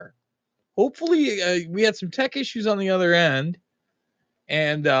Hopefully, we had some tech issues on the other end,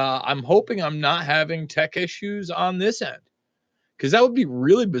 and I'm hoping I'm not having tech issues on this end, because that would be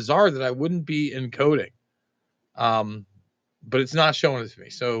really bizarre that I wouldn't be encoding. But it's not showing it to me,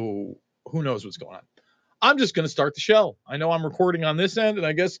 so who knows what's going on. I'm just going to start the show. I know I'm recording on this end, and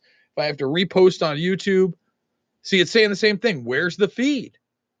I guess if I have to repost on YouTube, see, it's saying the same thing. Where's the feed?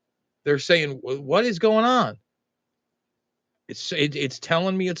 They're saying, what is going on? It's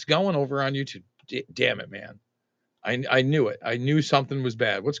telling me it's going over on YouTube. Damn it, man. I knew it. I knew something was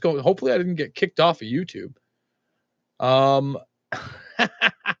bad. What's going? Hopefully I didn't get kicked off of YouTube. Um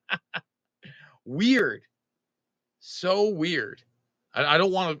Weird. So weird. I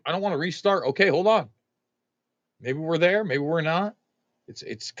don't want to restart. Okay, hold on. Maybe we're there, maybe we're not.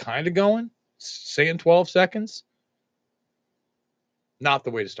 It's kind of going. Saying 12 seconds. Not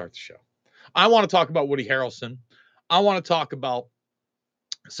the way to start the show. I want to talk about Woody Harrelson. I want to talk about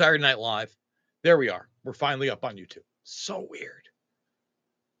Saturday Night Live. There we are. We're finally up on YouTube. So weird.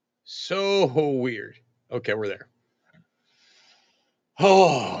 So weird. Okay, we're there.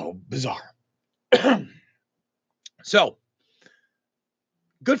 Oh, bizarre. So,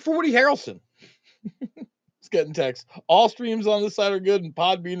 good for Woody Harrelson. It's getting text. All streams on this side are good, and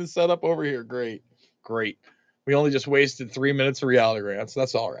Podbean is set up over here. Great. Great. We only just wasted 3 minutes of reality rants.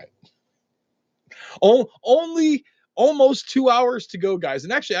 That's all right. Only almost 2 hours to go, guys.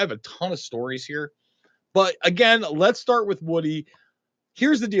 And actually, I have a ton of stories here. But again, let's start with Woody.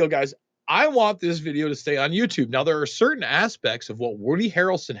 Here's the deal, guys. I want this video to stay on YouTube. Now, there are certain aspects of what Woody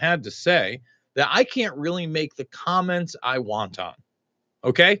Harrelson had to say that I can't really make the comments I want on.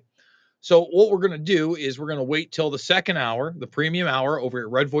 Okay? So what we're going to do is we're going to wait till the second hour, the premium hour, over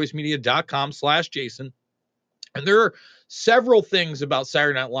at redvoicemedia.com/Jason. And there are several things about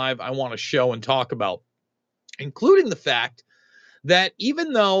Saturday Night Live I want to show and talk about, including the fact that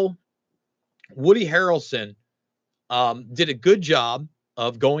even though Woody Harrelson did a good job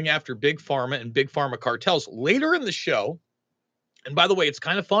of going after Big Pharma and Big Pharma cartels later in the show, and by the way, it's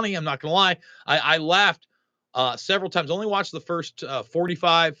kind of funny, I'm not going to lie, I laughed several times. Only watched the first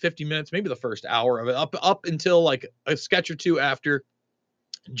 45, 50 minutes, maybe the first hour of it, up until like a sketch or two after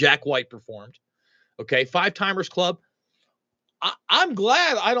Jack White performed. Okay, Five Timers Club. I'm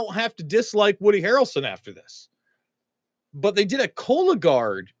glad I don't have to dislike Woody Harrelson after this. But they did a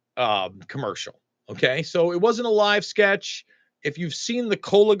Cologuard commercial. Okay, so it wasn't a live sketch. If you've seen the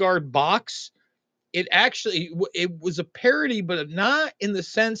Cologuard box, it was a parody, but not in the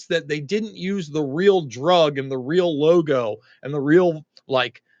sense that they didn't use the real drug and the real logo and the real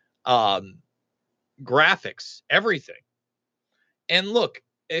like graphics, everything. And look,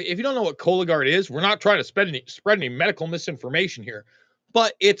 if you don't know what Cologuard is, we're not trying to spread any medical misinformation here,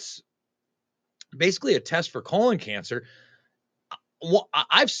 but it's basically a test for colon cancer. Well,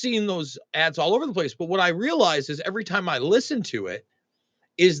 I've seen those ads all over the place, but what I realize is every time I listen to it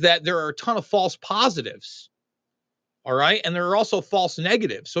is that there are a ton of false positives. All right. And there are also false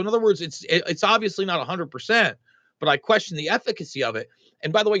negatives. So in other words, it's obviously not 100%, but I question the efficacy of it.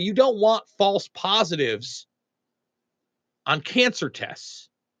 And by the way, you don't want false positives on cancer tests.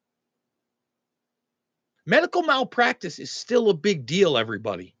 Medical malpractice is still a big deal,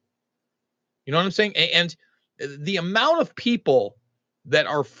 everybody. You know what I'm saying? And the amount of people that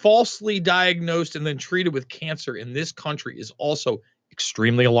are falsely diagnosed and then treated with cancer in this country is also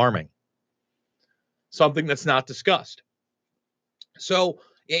extremely alarming. Something that's not discussed. So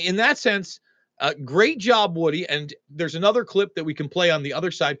in that sense, great job, Woody. And there's another clip that we can play on the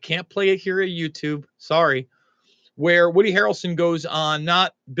other side. Can't play it here at YouTube. Sorry. Where Woody Harrelson goes on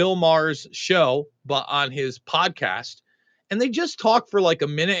not Bill Maher's show, but on his podcast. And they just talk for like a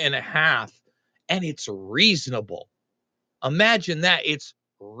minute and a half. And it's reasonable. Imagine that. It's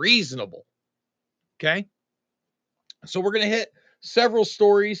reasonable. Okay. So we're going to hit several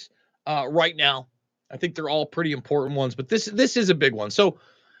stories right now. I think they're all pretty important ones, but this is a big one. So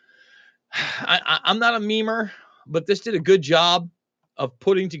I'm not a memer, but this did a good job of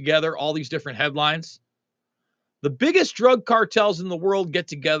putting together all these different headlines. The biggest drug cartels in the world get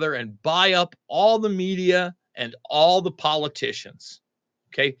together and buy up all the media and all the politicians.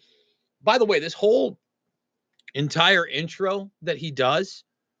 Okay. By the way, this whole entire intro that he does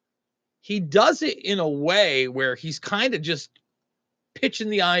it in a way where he's kind of just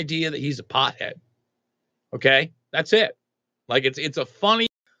pitching the idea that he's a pothead. Okay. That's it. Like it's a funny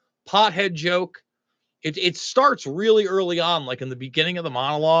pothead joke. It starts really early on, like in the beginning of the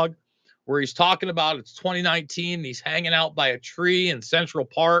monologue, where he's talking about it's 2019 and he's hanging out by a tree in Central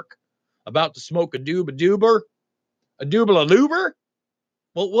Park about to smoke a doober.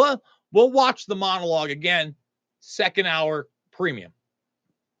 Well, we'll watch the monologue again, second hour premium.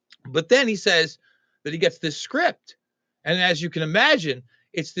 But then he says that he gets this script. And as you can imagine,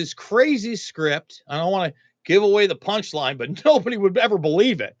 it's this crazy script. I don't want to give away the punchline, but nobody would ever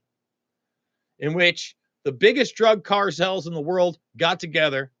believe it. In which the biggest drug cartels in the world got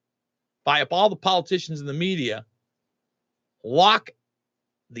together, buy up all the politicians and the media, lock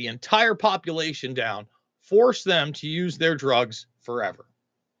the entire population down, force them to use their drugs forever.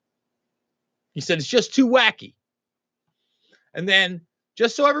 He said it's just too wacky. And then,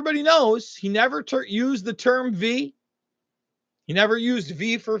 just so everybody knows, he never used the term V. He never used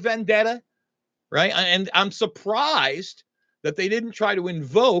V for vendetta, right? And I'm surprised that they didn't try to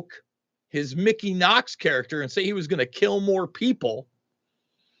invoke his Mickey Knox character and say he was going to kill more people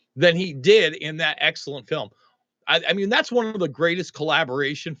than he did in that excellent film. I mean, that's one of the greatest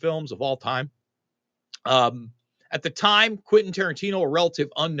collaboration films of all time. At the time, Quentin Tarantino, a relative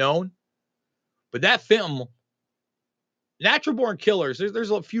unknown, but that film, Natural Born Killers,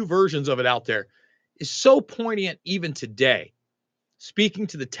 there's a few versions of it out there, is so poignant even today, speaking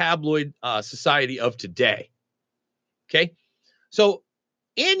to the tabloid society of today. Okay? So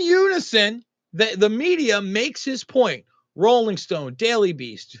in unison, the media makes his point. Rolling Stone, Daily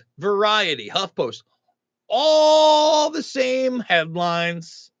Beast, Variety, HuffPost, all the same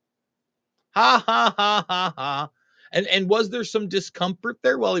headlines. Ha, ha, ha, ha, ha. And was there some discomfort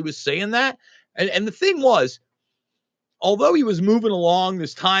there while he was saying that? And the thing was, although he was moving along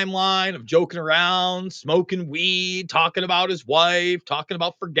this timeline of joking around, smoking weed, talking about his wife, talking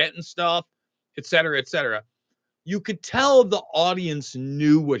about forgetting stuff, et cetera, you could tell the audience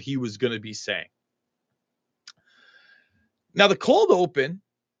knew what he was going to be saying. Now, the cold open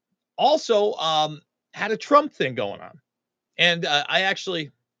also had a Trump thing going on. And I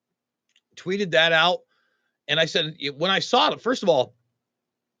actually tweeted that out. And I said, when I saw it, first of all,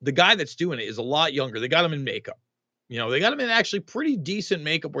 the guy that's doing it is a lot younger. They got him in makeup. You know, they got him in actually pretty decent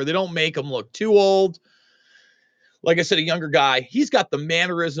makeup where they don't make him look too old. Like I said, a younger guy. He's got the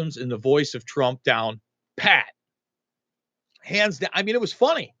mannerisms and the voice of Trump down pat. Hands down. I mean, it was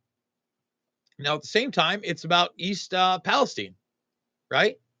funny. Now, at the same time, it's about East Palestine,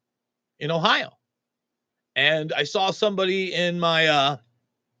 right? In Ohio. And I saw somebody in my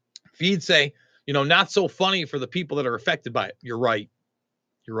feed say, you know, not so funny for the people that are affected by it. You're right.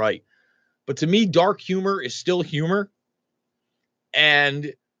 You're right. But to me, dark humor is still humor.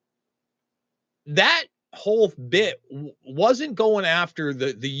 And that whole bit wasn't going after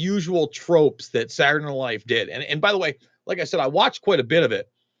the usual tropes that Saturday Night Live did. And by the way, like I said, I watched quite a bit of it.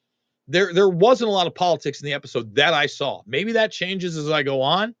 There wasn't a lot of politics in the episode that I saw. Maybe that changes as I go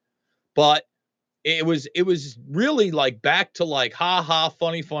on, but it was really like back to like ha ha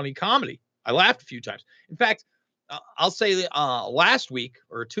funny comedy. I laughed a few times. In fact, I'll say last week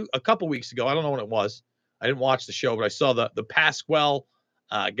or a couple weeks ago, I don't know when it was. I didn't watch the show, but I saw the Pasquale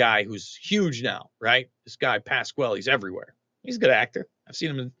guy who's huge now, right? This guy Pasquale, he's everywhere. He's a good actor. I've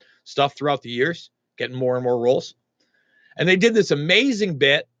seen him in stuff throughout the years, getting more and more roles. And they did this amazing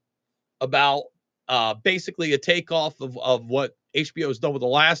bit about basically a takeoff of what HBO's done with The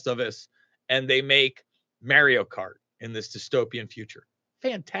Last of Us, and they make Mario Kart in this dystopian future.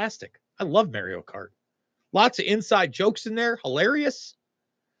 Fantastic. I love Mario Kart. Lots of inside jokes in there. Hilarious.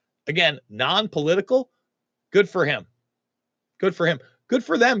 Again, non-political. Good for him. Good for him. Good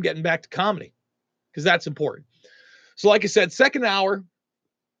for them getting back to comedy, because that's important. So like I said, second hour,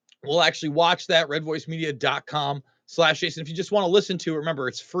 we'll actually watch that, redvoicemedia.com/Jason. If you just want to listen to it, remember,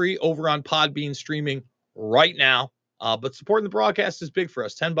 it's free over on Podbean streaming right now. But supporting the broadcast is big for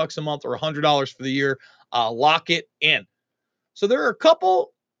us. $10 a month or $100 for the year. Lock it in. So there are a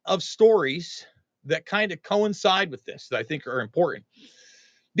couple of stories that kind of coincide with this that I think are important.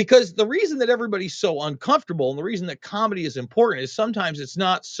 Because the reason that everybody's so uncomfortable and the reason that comedy is important is sometimes it's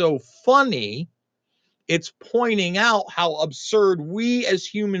not so funny. It's pointing out how absurd we as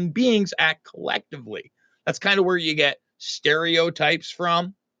human beings act collectively. That's kind of where you get stereotypes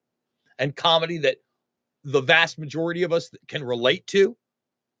from, and comedy that the vast majority of us can relate to.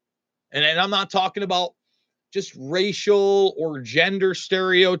 And I'm not talking about just racial or gender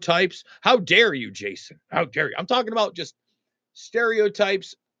stereotypes. How dare you, Jason? How dare you? I'm talking about just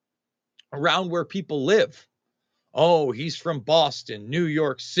stereotypes around where people live. Oh, he's from Boston, New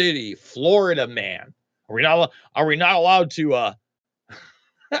York City, Florida man. Are we not allowed to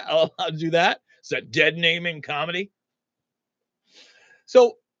allowed to do that? Is that dead naming comedy?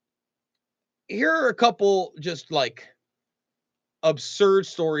 So here are a couple just like absurd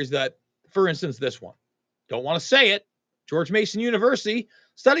stories that, for instance, this one. Don't want to say it. George Mason University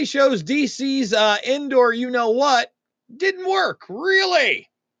study shows DC's indoor you-know-what didn't work. Really?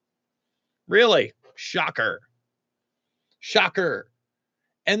 Shocker.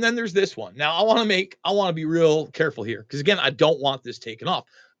 And then there's this one. Now I want to be real careful here because again, I don't want this taken off.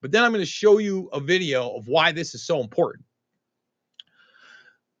 But then I'm going to show you a video of why this is so important.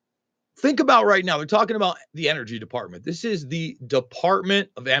 Think about right now, they're talking about the energy department. This is the Department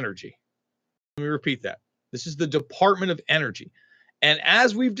of Energy. Let me repeat that. This is the Department of Energy. And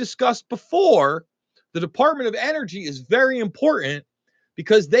as we've discussed before, the Department of Energy is very important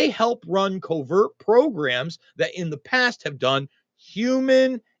because they help run covert programs that in the past have done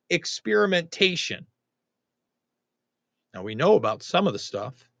human experimentation. Now, we know about some of the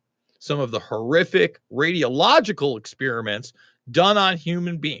stuff, some of the horrific radiological experiments done on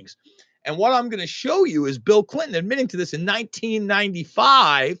human beings. And what I'm going to show you is Bill Clinton admitting to this in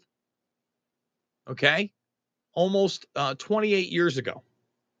 1995, okay, almost 28 years ago.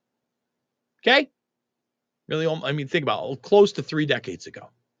 Okay? Really, I mean, think about it, close to 3 decades ago.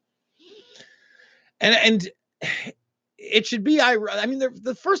 And it should be, I mean,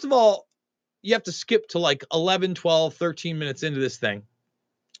 the first of all, you have to skip to like 11, 12, 13 minutes into this thing,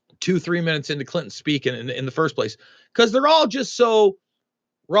 2-3 minutes into Clinton speaking in the first place, because they're all just so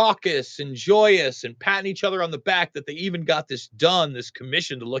raucous and joyous and patting each other on the back that they even got this done, this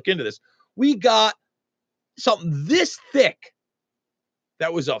commission to look into this. We got something this thick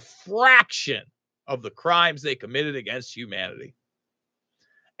that was a fraction of the crimes they committed against humanity.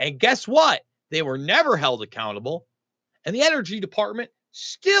 And guess what? They were never held accountable. And the Energy Department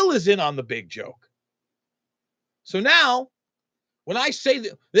still is in on the big joke. So now, when I say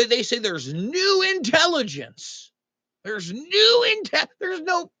that they say there's new intelligence, there's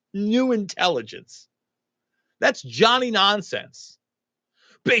no new intelligence. That's Johnny nonsense.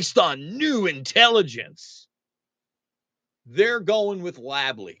 Based on new intelligence, they're going with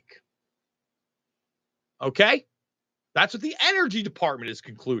lab leak. Okay? That's what the Energy Department is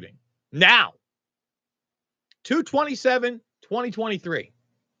concluding. Now, 2/27/2023.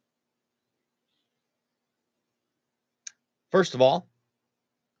 First of all,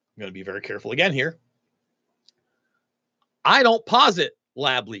 I'm going to be very careful again here. I don't posit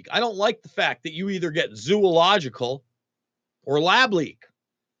lab leak. I don't like the fact that you either get zoological or lab leak.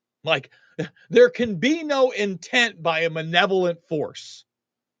 Like, there can be no intent by a malevolent force.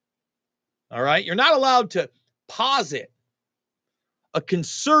 All right? You're not allowed to posit a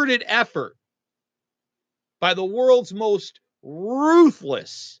concerted effort by the world's most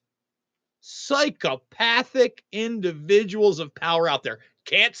ruthless, psychopathic individuals of power out there.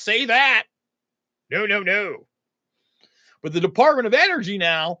 Can't say that. No. But the Department of Energy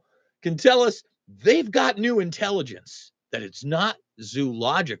now can tell us they've got new intelligence, that it's not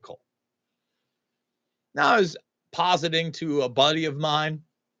zoological. Now, I was positing to a buddy of mine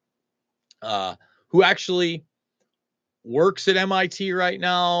who actually works at MIT right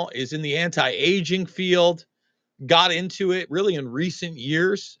now, is in the anti-aging field, got into it really in recent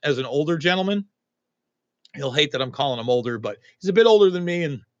years as an older gentleman. He'll hate that I'm calling him older, but he's a bit older than me.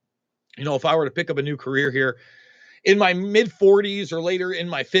 And, you know, if I were to pick up a new career here in my mid 40s or later in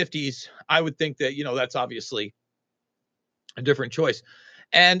my 50s, I would think that, you know, that's obviously a different choice.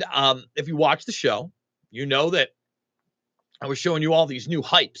 And if you watch the show, you know that I was showing you all these new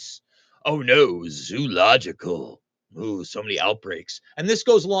hypes. Oh no, zoological. Ooh, so many outbreaks. And this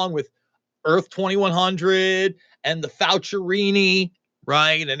goes along with Earth 2100 and the Faucherini,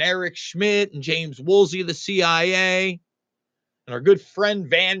 right? And Eric Schmidt and James Woolsey of the CIA and our good friend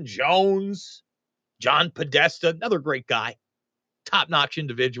Van Jones, John Podesta, another great guy, top-notch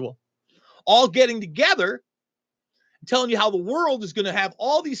individual, all getting together and telling you how the world is going to have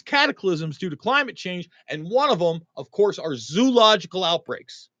all these cataclysms due to climate change. And one of them, of course, are zoological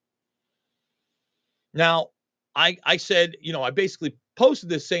outbreaks. Now, I said, you know, I basically posted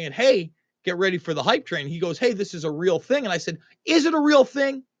this saying, hey, get ready for the hype train. He goes, hey, this is a real thing. And I said, is it a real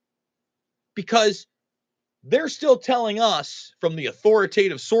thing? Because they're still telling us from the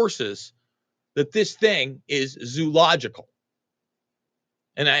authoritative sources that this thing is zoological.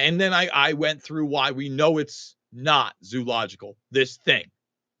 And then I went through why we know it's not zoological, this thing.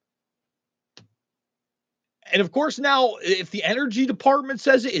 And of course, now, if the Energy Department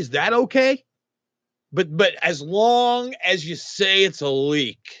says it, is that okay? But as long as you say it's a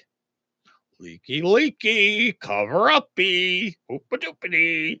leak, leaky, cover uppy,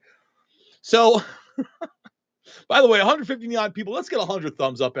 hoopa-doopity. So, by the way, 159 people, let's get 100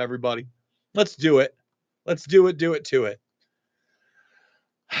 thumbs up, everybody. Let's do it. Let's do it.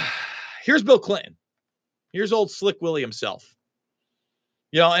 Here's Bill Clinton. Here's old Slick Willie himself.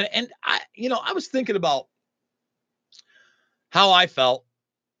 You know, and I was thinking about how I felt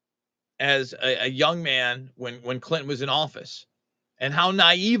as a young man when Clinton was in office and how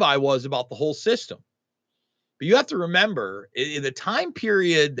naive I was about the whole system. But you have to remember, in the time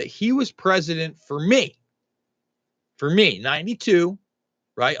period that he was president for me, 92,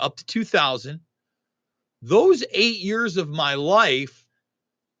 right, up to 2000, those 8 years of my life,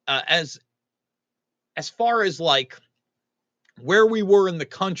 as far as like where we were in the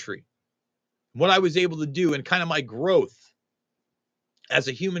country, what I was able to do, and kind of my growth as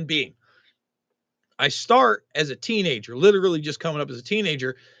a human being. I start as a teenager, literally just coming up as a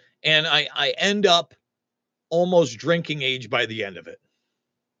teenager, and I end up almost drinking age by the end of it.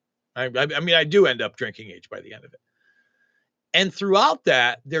 I mean, I do end up drinking age by the end of it. And throughout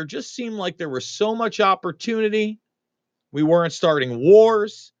that, there just seemed like there was so much opportunity. We weren't starting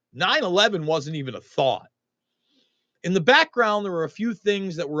wars. 9/11 wasn't even a thought. In the background, there were a few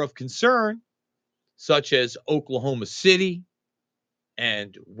things that were of concern, such as Oklahoma City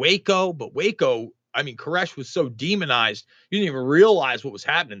and Waco. But Waco, I mean, Koresh was so demonized, you didn't even realize what was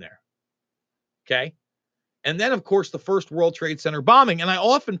happening there. Okay. And then, of course, the first World Trade Center bombing. And I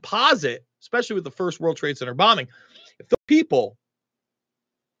often posit, especially with the first World Trade Center bombing, if the people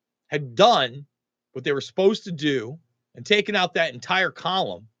had done what they were supposed to do and taken out that entire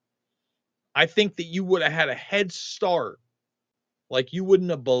column, I think that you would have had a head start like you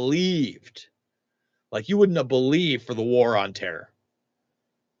wouldn't have believed. Like you wouldn't have believed for the war on terror.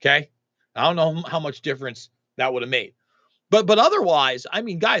 Okay? I don't know how much difference that would have made. But otherwise, I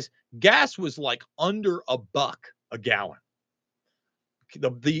mean, guys, gas was like under $1 a gallon.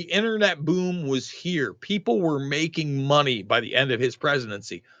 The internet boom was here. People were making money by the end of his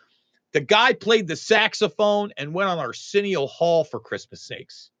presidency. The guy played the saxophone and went on Arsenio Hall, for Christmas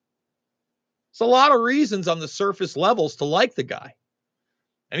sakes. It's a lot of reasons on the surface levels to like the guy.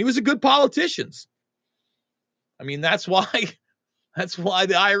 And he was a good politician. I mean, that's why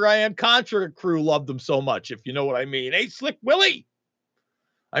the Iran-Contra crew loved him so much, if you know what I mean. Hey, Slick Willie.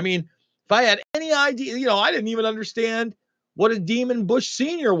 I mean, if I had any idea, I didn't even understand what a demon Bush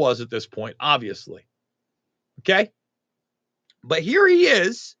Sr. was at this point, obviously. Okay? But here he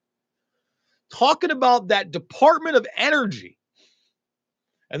is talking about that Department of Energy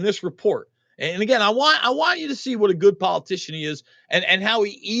and this report. And again, I want you to see what a good politician he is and how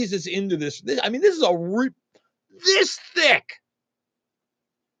he eases into this. I mean, this is this thick.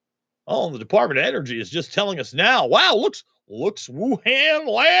 Oh, the Department of Energy is just telling us now. Wow, looks Wuhan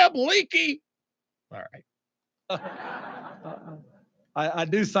lab leaky. All right. I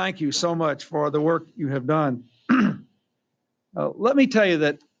do thank you so much for the work you have done. Let me tell you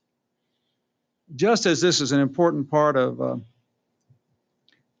that just as this is an important part of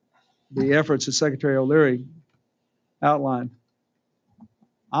the efforts that Secretary O'Leary outlined,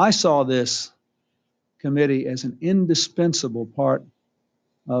 I saw this committee as an indispensable part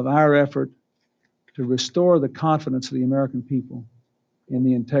of our effort to restore the confidence of the American people in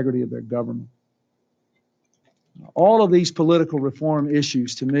the integrity of their government. All of these political reform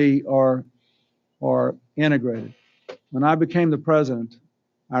issues, to me, are integrated. When I became the president,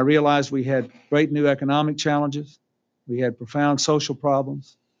 I realized we had great new economic challenges. We had profound social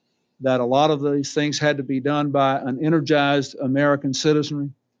problems, that a lot of these things had to be done by an energized American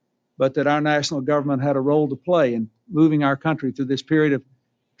citizenry, but that our national government had a role to play in moving our country through this period of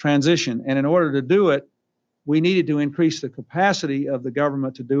transition. And in order to do it, we needed to increase the capacity of the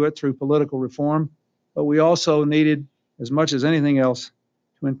government to do it through political reform, but we also needed, as much as anything else,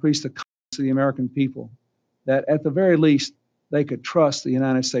 to increase the confidence of the American people, that at the very least, they could trust the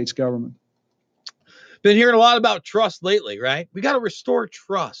United States government. Been hearing a lot about trust lately, right? We got to restore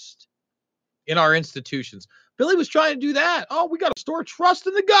trust in our institutions. Billy was trying to do that. Oh, we got to restore trust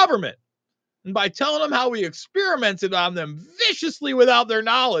in the government. And by telling them how we experimented on them viciously without their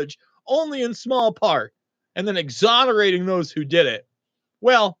knowledge, only in small part, and then exonerating those who did it,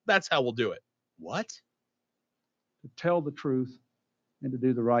 well, that's how we'll do it. What? To tell the truth and to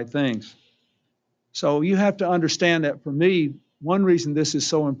do the right things. So you have to understand that for me, one reason this is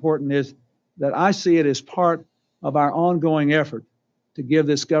so important is that I see it as part of our ongoing effort to give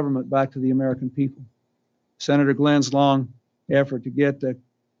this government back to the American people. Senator Glenn's long effort to get the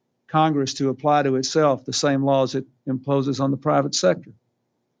Congress to apply to itself the same laws it imposes on the private sector.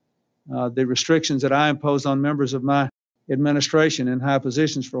 The restrictions that I impose on members of my administration in high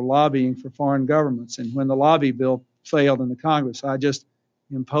positions for lobbying for foreign governments. And when the lobby bill failed in the Congress, I just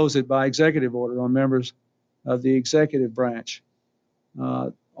imposed it by executive order on members of the executive branch.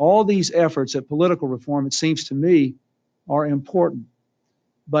 All these efforts at political reform, it seems to me, are important.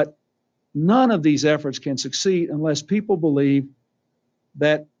 But none of these efforts can succeed unless people believe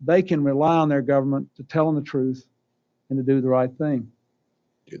that they can rely on their government to tell them the truth and to do the right thing.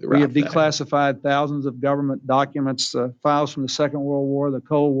 We have declassified thousands of government documents, files from the Second World War, the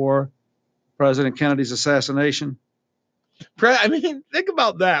Cold War, President Kennedy's assassination. I mean, think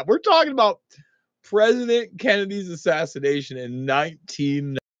about that. We're talking about President Kennedy's assassination in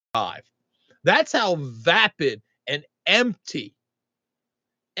 1995. That's how vapid and empty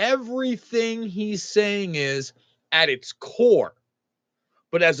everything he's saying is at its core.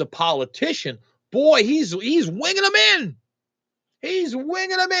 But as a politician, boy, he's winging them in. He's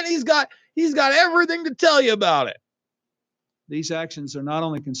winging them in. He's got everything to tell you about it. These actions are not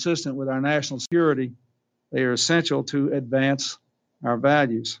only consistent with our national security, they are essential to advance our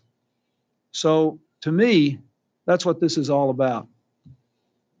values. So, to me, that's what this is all about.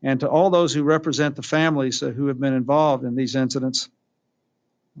 And to all those who represent the families who have been involved in these incidents,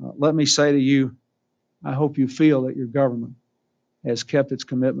 let me say to you, I hope you feel that your government has kept its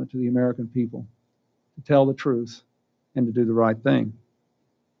commitment to the American people, to tell the truth and to do the right thing.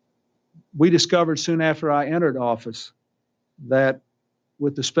 We discovered soon after I entered office that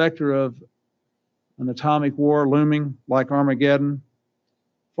with the specter of an atomic war looming like Armageddon,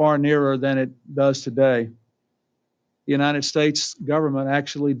 far nearer than it does today, the United States government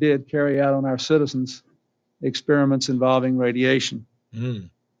actually did carry out on our citizens experiments involving radiation.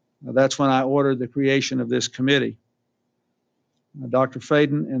 That's when I ordered the creation of this committee. Dr.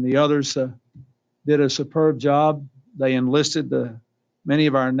 Faden and the others did a superb job. They enlisted many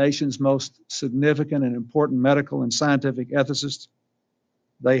of our nation's most significant and important medical and scientific ethicists.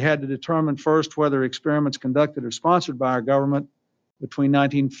 They had to determine first whether experiments conducted or sponsored by our government between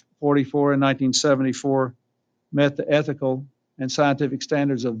 1944 and 1974 met the ethical and scientific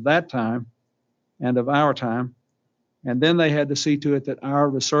standards of that time and of our time. And then they had to see to it that our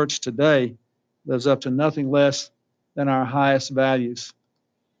research today lives up to nothing less than our highest values.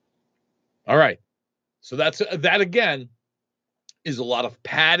 All right. So that again is a lot of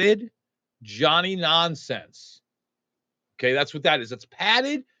padded Johnny nonsense. Okay, that's what that is. It's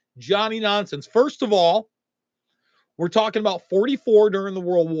padded Johnny nonsense. First of all, we're talking about 44 during the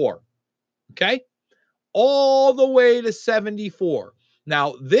World War. Okay? All the way to 74.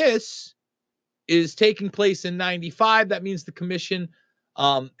 Now, this is taking place in 95. That means the commission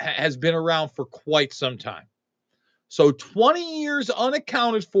has been around for quite some time. So 20 years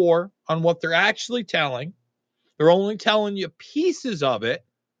unaccounted for on what they're actually telling. They're only telling you pieces of it.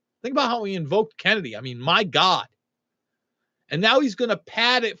 Think about how he invoked Kennedy. I mean, my God. And now he's going to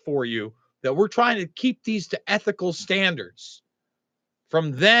pad it for you that we're trying to keep these to ethical standards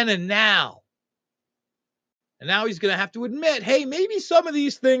from then and now. And now he's going to have to admit, hey, maybe some of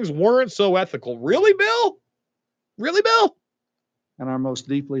these things weren't so ethical. Really, Bill? Really, Bill? And our most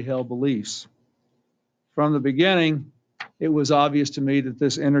deeply held beliefs. From the beginning, it was obvious to me that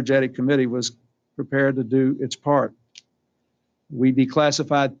this energetic committee was prepared to do its part. We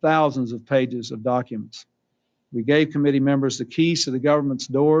declassified thousands of pages of documents. We gave committee members the keys to the government's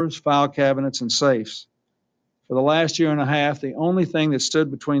doors, file cabinets, and safes. For the last year and a half, the only thing that stood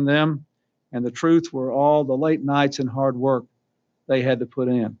between them and the truth were all the late nights and hard work they had to put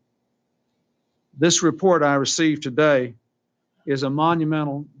in. This report I received today is a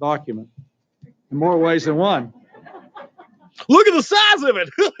monumental document in more ways than one. Look at the size of it.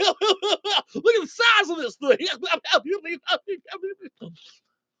 Look at the size of this thing.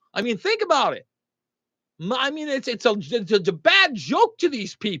 I mean, think about it. I mean, it's a bad joke to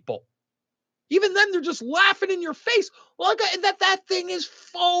these people. Even then, they're just laughing in your face. Look, that thing is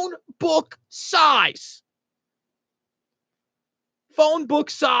phone book size. Phone book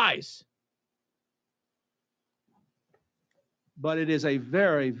size. But it is a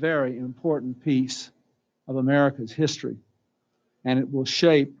very, very important piece of America's history, and it will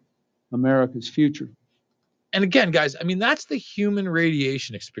shape America's future. And again, guys, I mean, that's the human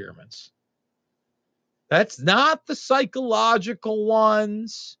radiation experiments. That's not the psychological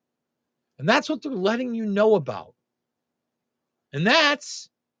ones. And that's what they're letting you know about. And that's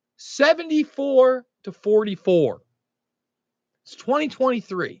 74 to 44. It's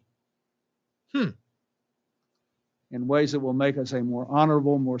 2023. In ways that will make us a more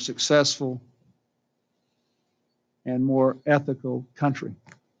honorable, more successful, and more ethical country.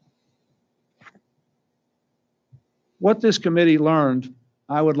 What this committee learned,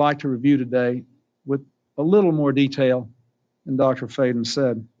 I would like to review today with a little more detail than Dr. Faden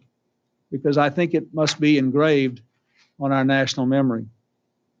said, because I think it must be engraved on our national memory.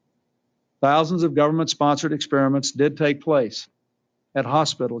 Thousands of government-sponsored experiments did take place at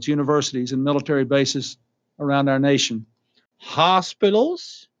hospitals, universities, and military bases around our nation.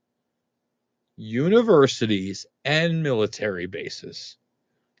 Hospitals, universities, and military bases.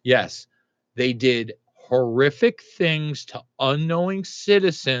 Yes, they did horrific things to unknowing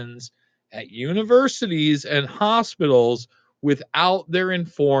citizens at universities and hospitals without their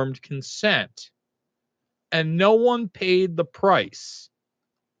informed consent, and no one paid the price.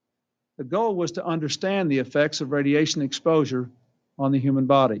 The goal was to understand the effects of radiation exposure on the human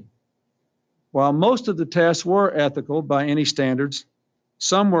body. While most of the tests were ethical by any standards,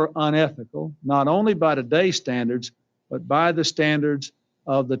 some were unethical, not only by today's standards, but by the standards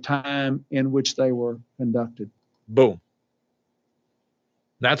of the time in which they were conducted. Boom.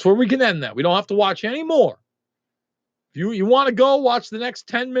 That's where we can end that. We don't have to watch any more. If you want to go watch the next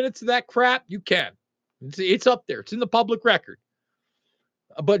 10 minutes of that crap, you can. It's up there. It's in the public record.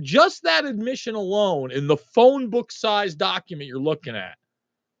 But just that admission alone in the phone book size document you're looking at,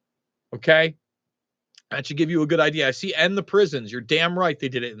 okay, that should give you a good idea. I see, and the prisons. You're damn right they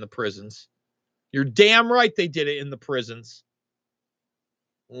did it in the prisons. You're damn right they did it in the prisons.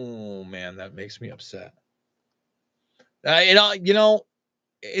 Oh, man, that makes me upset.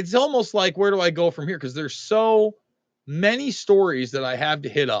 It's almost like, where do I go from here? Because there's so many stories that I have to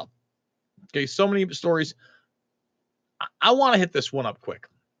hit up. Okay, so many stories. I want to hit this one up quick.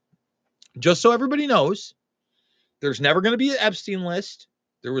 Just so everybody knows, there's never going to be an Epstein list.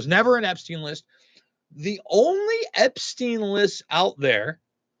 There was never an Epstein list. The only Epstein lists out there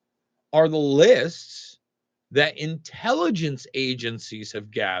are the lists that intelligence agencies have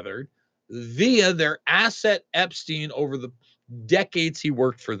gathered via their asset Epstein over the decades he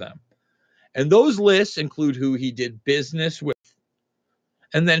worked for them. And those lists include who he did business with,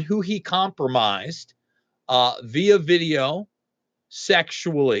 and then who he compromised via video,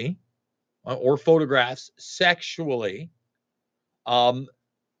 sexually, or photographs sexually,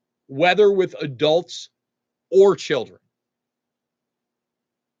 whether with adults or children.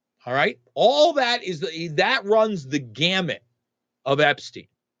 All right. All that that runs the gamut of Epstein.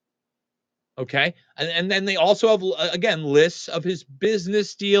 Okay. And then they also have, again, lists of his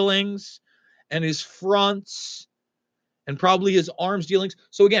business dealings and his fronts and probably his arms dealings.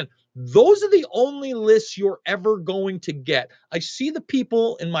 So again, those are the only lists you're ever going to get. I see the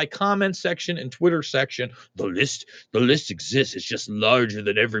people in my comment section and Twitter section, the list exists. It's just larger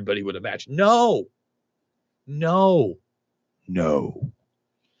than everybody would imagine. No.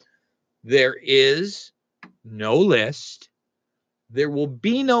 There is no list. There will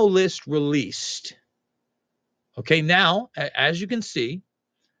be no list released. Okay, now, as you can see,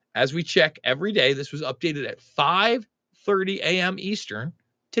 as we check every day, this was updated at 5:30 a.m. Eastern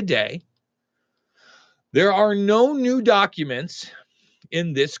today. There are no new documents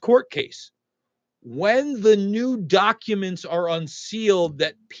in this court case. When the new documents are unsealed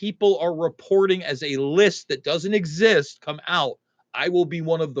that people are reporting as a list that doesn't exist come out, I will be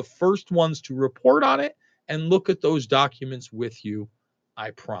one of the first ones to report on it and look at those documents with you,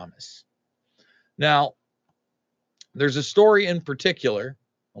 I promise. Now, there's a story in particular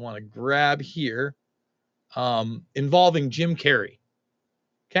I want to grab here involving Jim Carrey.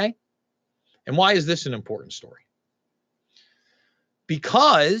 Okay? And why is this an important story?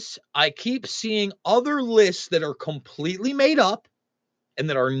 Because I keep seeing other lists that are completely made up and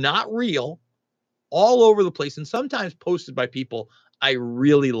that are not real all over the place, and sometimes posted by people I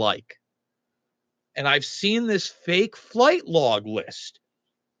really like. And I've seen this fake flight log list.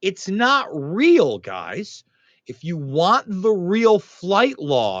 It's not real, guys. If you want the real flight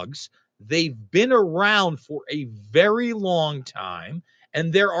logs, they've been around for a very long time,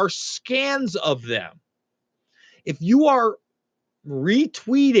 and there are scans of them. If you are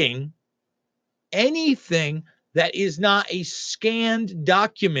retweeting anything that is not a scanned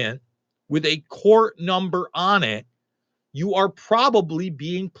document with a court number on it, you are probably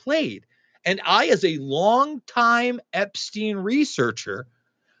being played. And I, as a longtime Epstein researcher,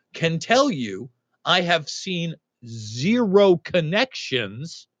 can tell you I have seen zero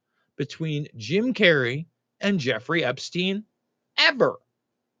connections between Jim Carrey and Jeffrey Epstein ever.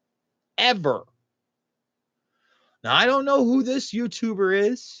 Now, I don't know who this YouTuber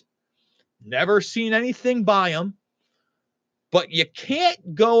is. Never seen anything by him. But you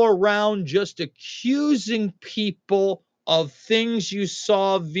can't go around just accusing people of things you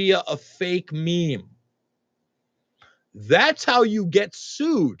saw via a fake meme. That's how you get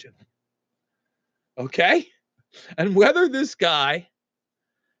sued. Okay? And whether this guy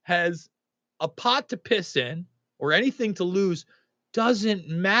has a pot to piss in or anything to lose doesn't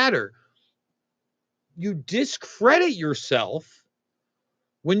matter. You discredit yourself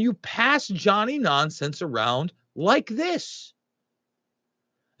when you pass Johnny nonsense around like this.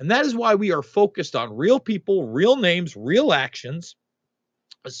 And that is why we are focused on real people, real names, real actions,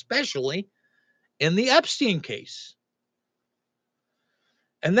 especially in the Epstein case.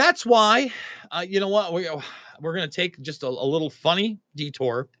 And that's why, you know what, we're going to take just a little funny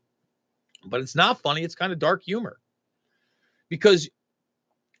detour, but it's not funny. It's kind of dark humor. because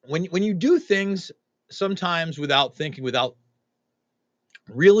when you do things sometimes without thinking, without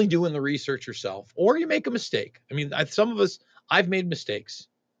really doing the research yourself, or you make a mistake. I mean, some of us, I've made mistakes.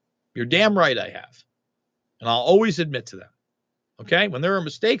 You're damn right I have. And I'll always admit to them. Okay? When there are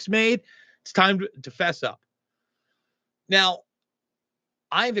mistakes made, it's time to fess up. Now,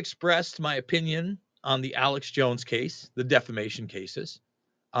 I've expressed my opinion on the Alex Jones case, the defamation cases.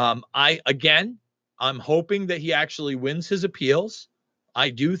 I'm hoping that he actually wins his appeals. I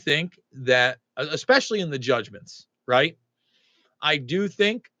do think that, especially in the judgments, right? I do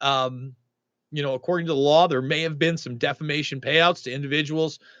think, according to the law, there may have been some defamation payouts to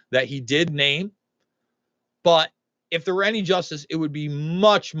individuals that he did name. But if there were any justice, it would be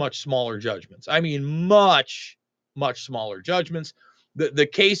much, much smaller judgments. I mean, much, much smaller judgments. The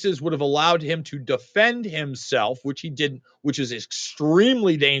cases would have allowed him to defend himself, which he didn't, which is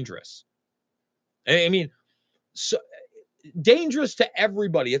extremely dangerous. I mean, so dangerous to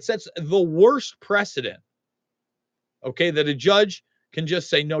everybody. It sets the worst precedent, okay, that a judge can just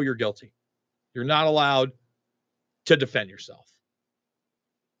say, no, you're guilty. You're not allowed to defend yourself.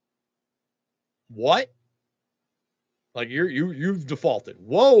 What? Like you've defaulted.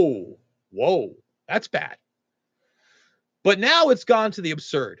 Whoa, that's bad. But now it's gone to the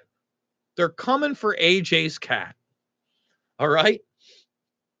absurd. They're coming for AJ's cat. All right.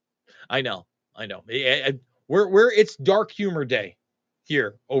 I know. It's dark humor day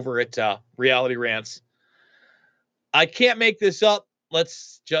here over at Reality Rants. I can't make this up.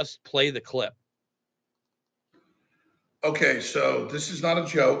 Let's just play the clip. Okay, so this is not a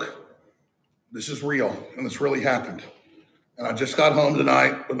joke. This is real, and this really happened. And I just got home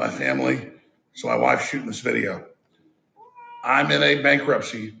tonight with my family, so my wife's shooting this video. I'm in a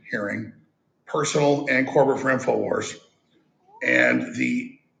bankruptcy hearing, personal and corporate for InfoWars, and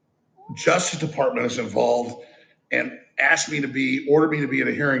the Justice Department is involved and ordered me to be at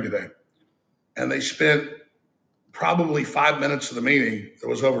a hearing today. And they spent probably 5 minutes of the meeting that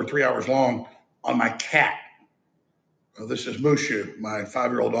was over 3 hours long on my cat. This is Mushu, my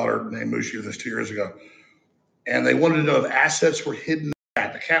 5-year-old daughter named Mushu this 2 years ago. And they wanted to know if assets were hidden in the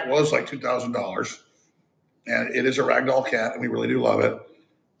cat. The cat was like $2,000, and it is a ragdoll cat, and we really do love it.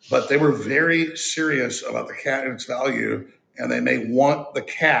 But they were very serious about the cat and its value, and they may want the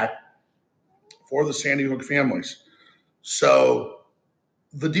cat for the Sandy Hook families. So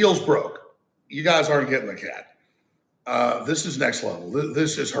the deal's broke. You guys aren't getting the cat. This is next level.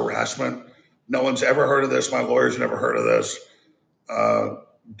 This is harassment. No one's ever heard of this. My lawyer's never heard of this.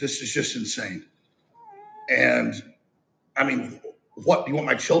 This is just insane. And I mean, what, do you want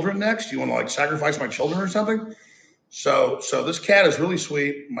my children next? Do you want to like sacrifice my children or something? So this cat is really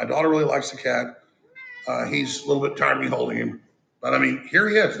sweet. My daughter really likes the cat. He's a little bit tired of me holding him, but I mean, here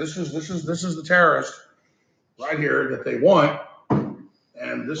he is. This is the terrorist right here that they want.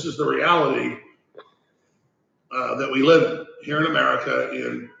 And this is the reality that we live in here in America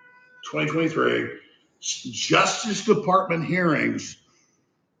in 2023. Justice Department hearings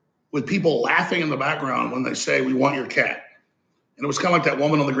with people laughing in the background when they say, we want your cat. And it was kind of like that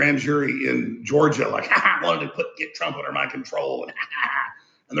woman on the grand jury in Georgia, like, I wanted to get Trump under my control.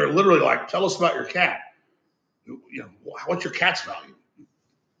 And they're literally like, tell us about your cat. You know, what's your cat's value?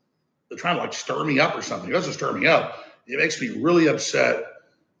 They're trying to like stir me up or something. It doesn't stir me up. It makes me really upset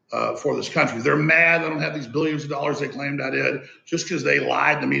for this country. They're mad I don't have these billions of dollars they claimed I did just because they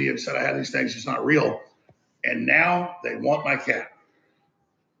lied in the media and said I had these things. It's not real. And now they want my cat.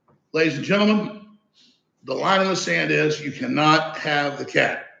 Ladies and gentlemen, the line in the sand is you cannot have the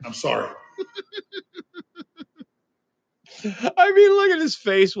cat. I'm sorry. I mean, look at his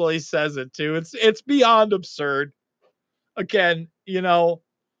face while he says it too. It's beyond absurd. Again, you know,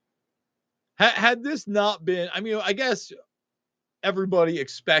 had this not been, I mean, I guess everybody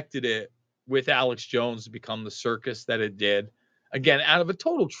expected it with Alex Jones to become the circus that it did. Again, out of a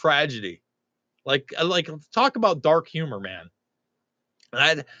total tragedy. Like talk about dark humor, man.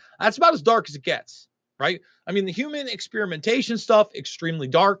 And that's about as dark as it gets, right? I mean, the human experimentation stuff, extremely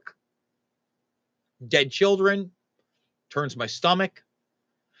dark. Dead children turns my stomach.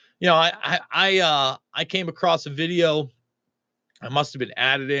 You know, I came across a video. I must have been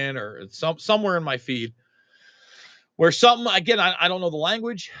added in or somewhere in my feed where something, again, I don't know the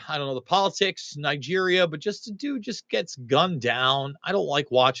language. I don't know the politics, Nigeria, but just a dude just gets gunned down. I don't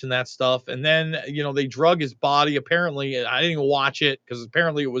like watching that stuff. And then, you know, they drug his body. Apparently, I didn't even watch it because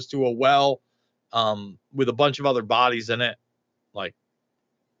apparently it was to a well with a bunch of other bodies in it. Like,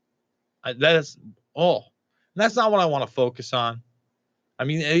 that's not what I want to focus on. I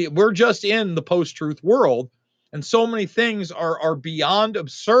mean, we're just in the post-truth world, and so many things are beyond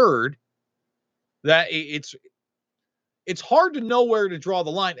absurd that it's hard to know where to draw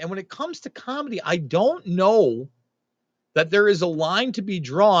the line. And when it comes to comedy, I don't know that there is a line to be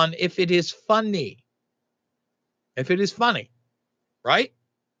drawn if it is funny. If it is funny, right?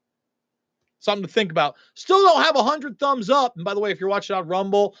 Something to think about. Still don't have 100 thumbs up. And by the way, if you're watching on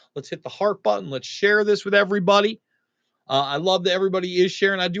Rumble, let's hit the heart button. Let's share this with everybody. I love that everybody is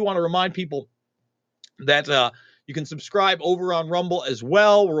sharing. I do want to remind people that you can subscribe over on Rumble as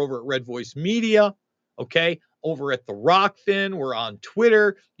well. We're over at Red Voice Media, okay? Over at The Rockfin. We're on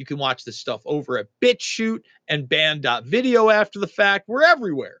Twitter. You can watch this stuff over at BitChute and Band.video after the fact. We're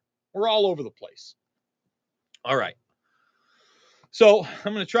everywhere. We're all over the place. All right. So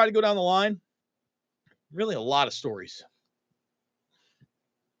I'm going to try to go down the line. Really a lot of stories.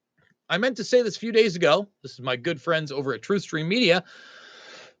 I meant to say this a few days ago. This is my good friends over at TruthStream Media.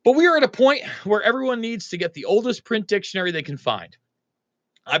 But we are at a point where everyone needs to get the oldest print dictionary they can find.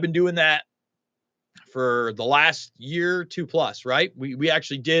 I've been doing that for the last year, 2+, right? We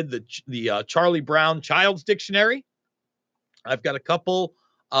actually did the Charlie Brown Child's Dictionary. I've got a couple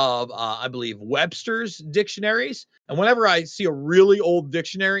of, I believe, Webster's dictionaries. And whenever I see a really old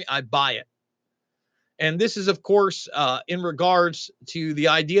dictionary, I buy it. And this is, of course, in regards to the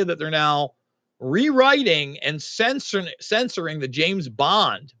idea that they're now rewriting and censoring the James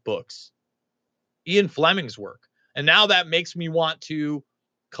Bond books, Ian Fleming's work. And now that makes me want to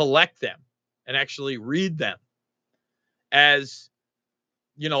collect them and actually read them. As,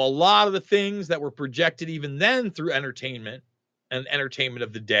 you know, a lot of the things that were projected even then through entertainment and entertainment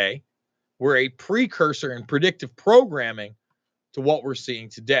of the day were a precursor and predictive programming to what we're seeing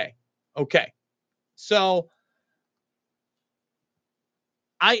today. Okay. So,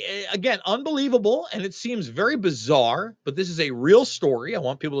 again, unbelievable, and it seems very bizarre, but this is a real story. I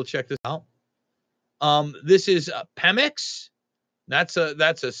want people to check this out. This is Pemex. That's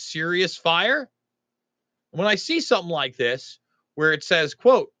a serious fire. When I see something like this, where it says,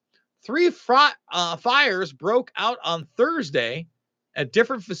 quote, 3 fires broke out on Thursday at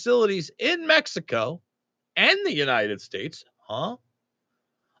different facilities in Mexico and the United States,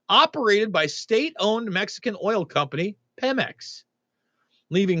 operated by state-owned Mexican oil company Pemex,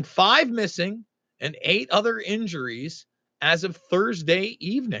 leaving 5 missing and 8 other injuries as of Thursday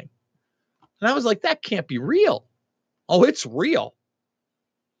evening. And I was like, that can't be real. Oh, it's real.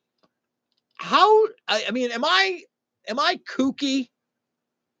 How, I mean, am I kooky?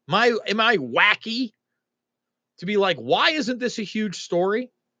 Am I wacky to be like, why isn't this a huge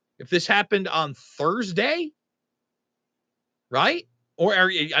story if this happened on Thursday? Right? Or,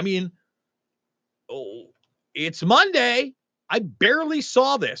 I mean, it's Monday. I barely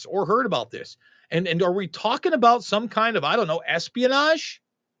saw this or heard about this. And are we talking about some kind of, I don't know, espionage?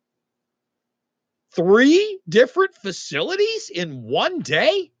 3 different facilities in one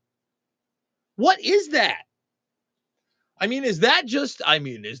day? What is that? I mean, is that just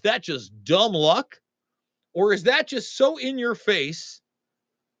dumb luck? Or is that just so in your face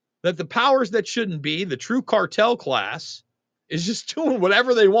that the powers that shouldn't be, the true cartel class, is just doing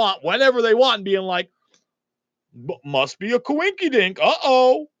whatever they want, whenever they want, and being like, must be a coinkydink.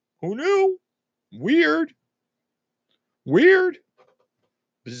 Uh-oh. Who knew? Weird.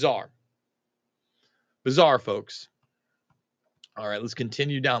 Bizarre, folks. All right, let's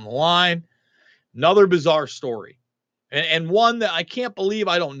continue down the line. Another bizarre story. And one that I can't believe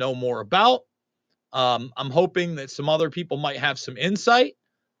I don't know more about. I'm hoping that some other people might have some insight.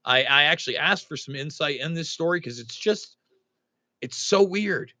 I actually asked for some insight in this story because it's so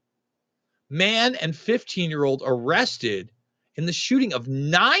weird. Man and 15-year-old arrested in the shooting of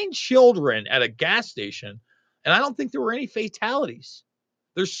 9 children at a gas station, and I don't think there were any fatalities.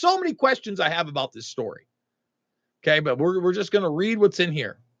 There's so many questions I have about this story. Okay, but we're just going to read what's in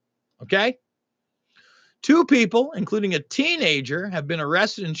here. Okay? 2 people, including a teenager, have been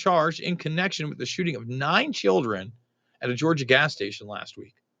arrested and charged in connection with the shooting of 9 children at a Georgia gas station last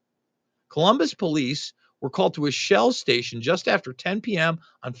week. Columbus police were called to a Shell station just after 10 p.m.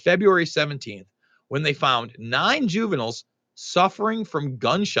 on February 17th when they found 9 juveniles suffering from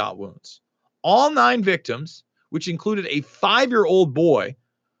gunshot wounds. All 9 victims, which included a 5-year-old boy,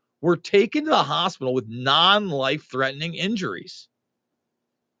 were taken to the hospital with non-life-threatening injuries.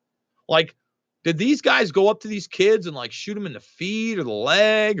 Like, did these guys go up to these kids and like shoot them in the feet or the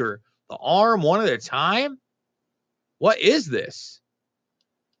leg or the arm one at a time? What is this?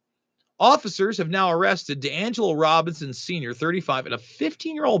 Officers have now arrested D'Angelo Robinson Sr., 35, and a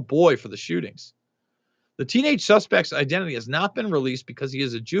 15-year-old boy for the shootings. The teenage suspect's identity has not been released because he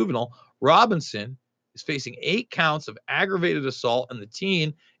is a juvenile. Robinson is facing 8 counts of aggravated assault, and the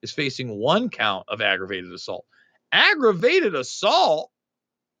teen is facing 1 count of aggravated assault. Aggravated assault?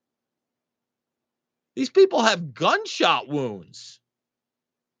 These people have gunshot wounds.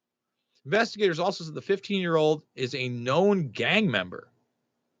 Investigators also said the 15-year-old is a known gang member.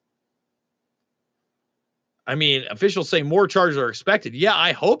 I mean, officials say more charges are expected. Yeah,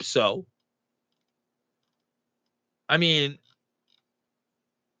 I hope so. I mean,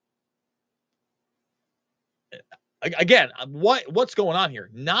 again, what's going on here?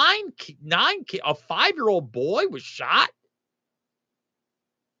 A 5-year-old boy was shot.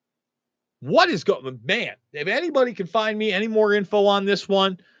 What is going, man? If anybody can find me any more info on this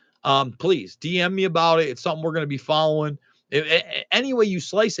one, please DM me about it. It's something we're going to be following. Any way you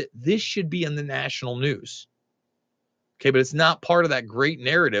slice it, this should be in the national news. Okay, but it's not part of that great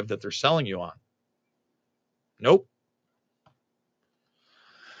narrative that they're selling you on. Nope.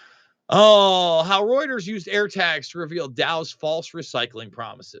 Oh, how Reuters used AirTags to reveal Dow's false recycling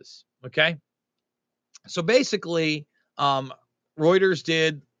promises. Okay. So basically, Reuters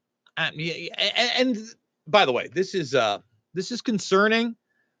did, and by the way, this is concerning,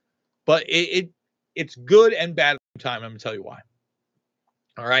 but it's good and bad at the same time. I'm gonna tell you why.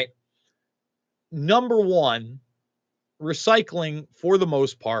 All right. Number one, recycling for the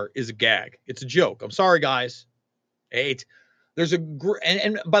most part is a gag. It's a joke. I'm sorry, guys. There's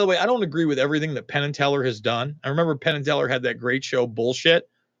and by the way, I don't agree with everything that Penn and Teller has done. I remember Penn and Teller had that great show Bullshit.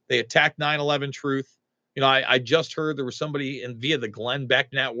 They attacked 9/11 Truth. You know, I just heard there was somebody via the Glenn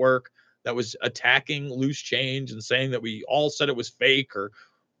Beck network that was attacking Loose Change and saying that we all said it was fake or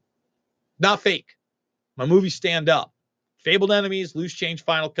not fake. My movie Stand Up. Fabled Enemies, Loose Change,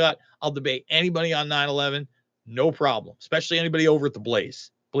 Final Cut. I'll debate anybody on 9/11. No problem. Especially anybody over at the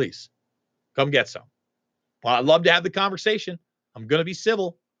Blaze. Please come get some. Well, I'd love to have the conversation. I'm going to be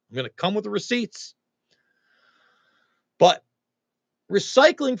civil. I'm going to come with the receipts. But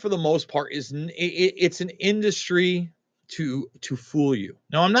recycling, for the most part, it's an industry to fool you.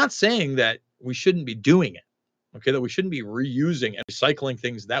 Now, I'm not saying that we shouldn't be doing it, okay, that we shouldn't be reusing and recycling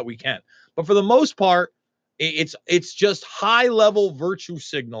things that we can. But for the most part, it's just high-level virtue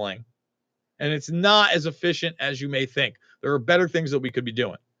signaling, and it's not as efficient as you may think. There are better things that we could be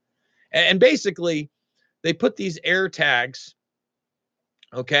doing. And basically, they put these air tags,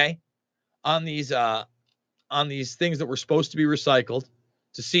 okay, on these things that were supposed to be recycled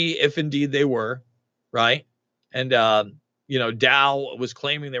to see if indeed they were, right? And Dow was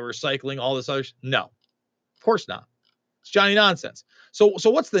claiming they were recycling all this other. No, of course not. It's Johnny nonsense. So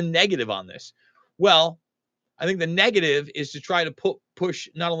what's the negative on this? Well, I think the negative is to try to push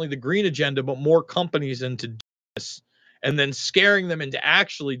not only the green agenda but more companies into this, and then scaring them into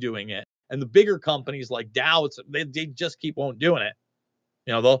actually doing it. And the bigger companies like Dow, they just won't doing it.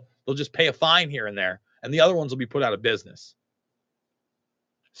 You know, they'll just pay a fine here and there, and the other ones will be put out of business.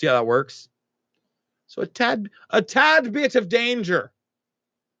 See how that works? So a tad bit of danger.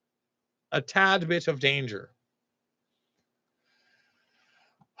 A tad bit of danger.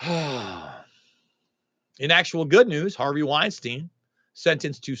 In actual good news, Harvey Weinstein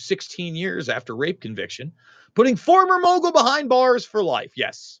sentenced to 16 years after rape conviction, putting former mogul behind bars for life.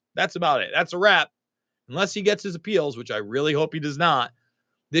 Yes, that's about it. That's a wrap. Unless he gets his appeals, which I really hope he does not.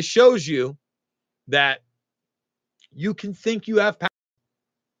 This shows you that you can think you have power.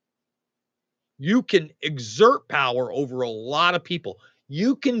 You can exert power over a lot of people.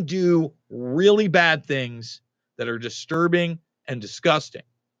 You can do really bad things that are disturbing and disgusting.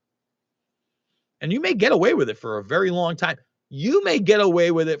 And you may get away with it for a very long time. You may get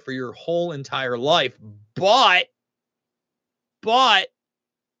away with it for your whole entire life. But if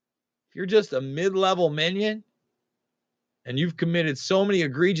you're just a mid-level minion and you've committed so many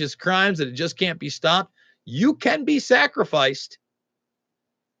egregious crimes that it just can't be stopped, you can be sacrificed.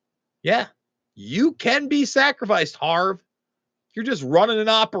 Yeah, you can be sacrificed, Harv. You're just running an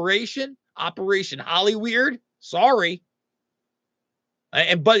Operation Hollyweird. Sorry.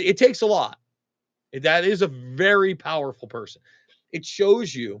 But it takes a lot. That is a very powerful person. It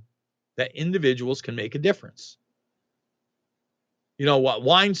shows you that individuals can make a difference. You know what?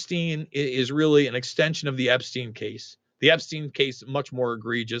 Weinstein is really an extension of the Epstein case. The Epstein case, much more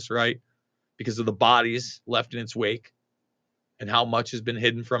egregious, right? Because of the bodies left in its wake and how much has been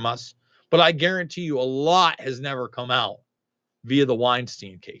hidden from us. But I guarantee you a lot has never come out via the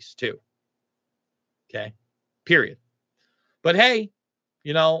Weinstein case, too. Okay? Period. But hey,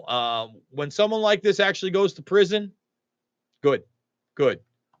 when someone like this actually goes to prison, good.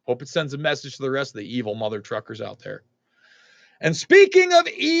 Hope it sends a message to the rest of the evil mother truckers out there. And speaking of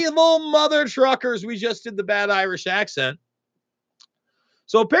evil mother truckers, we just did the bad Irish accent.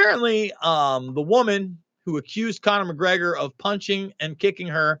 So apparently, the woman who accused Conor McGregor of punching and kicking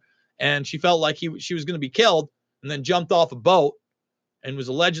her, and she felt like she was going to be killed, and then jumped off a boat and was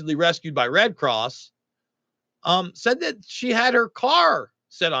allegedly rescued by Red Cross, said that she had her car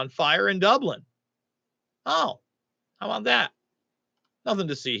set on fire in Dublin. Oh, how about that? Nothing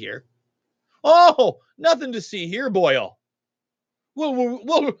to see here. Oh, nothing to see here, Boyle.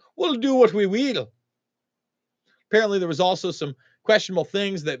 We'll do what we will. Apparently, there was also some questionable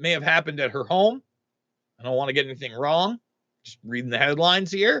things that may have happened at her home. I don't want to get anything wrong. Just reading the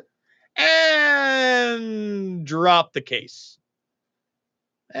headlines here. And drop the case.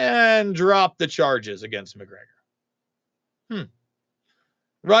 And drop the charges against McGregor.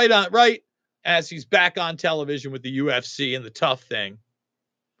 Right as he's back on television with the UFC and the tough thing.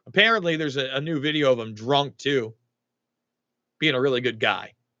 Apparently, there's a new video of him drunk, too. Being a really good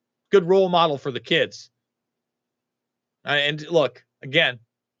guy. Good role model for the kids. And look, again,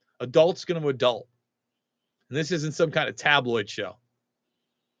 adult's going to adult. And this isn't some kind of tabloid show.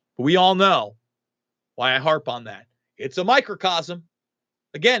 But we all know why I harp on that. It's a microcosm.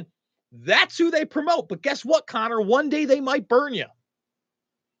 Again, that's who they promote. But guess what, Connor? One day they might burn you.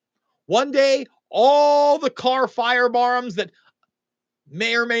 One day, all the car firebombs that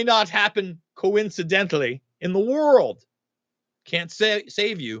may or may not happen coincidentally in the world can't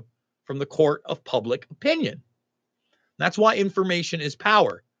save you from the court of public opinion. That's why information is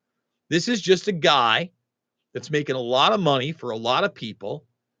power. This is just a guy that's making a lot of money for a lot of people,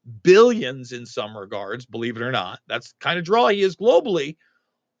 billions in some regards, believe it or not. That's the kind of draw he is globally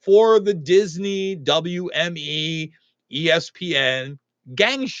for the Disney, WME, ESPN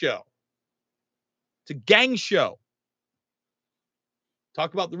gang show. It's a gang show.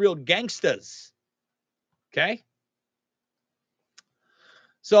 Talk about the real gangsters. Okay?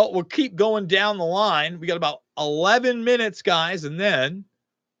 So we'll keep going down the line. We got about 11 minutes, guys, and then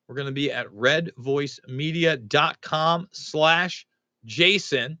we're going to be at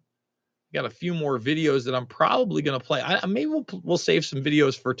redvoicemedia.com/Jason. Got a few more videos that I'm probably going to play. Maybe we'll save some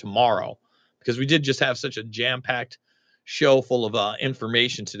videos for tomorrow because we did just have such a jam-packed show full of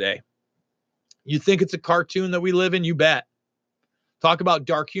information today. You think it's a cartoon that we live in? You bet. Talk about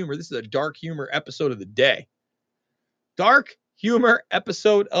dark humor. This is a dark humor episode of the day. Dark humor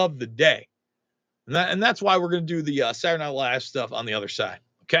episode of the day. And that's why we're going to do the Saturday Night Live stuff on the other side.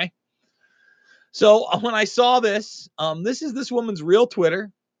 Okay? So when I saw this, this is this woman's real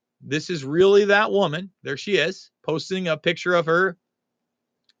Twitter. This is really that woman. There she is, posting a picture of her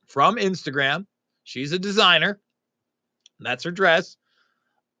from Instagram. She's a designer. That's her dress.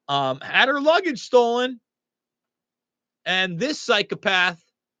 Had her luggage stolen. And this psychopath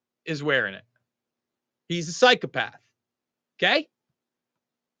is wearing it. He's a psychopath. Okay?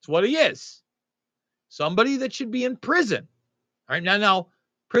 That's what he is. Somebody that should be in prison. All right, now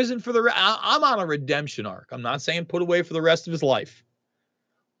prison for I'm on a redemption arc. I'm not saying put away for the rest of his life.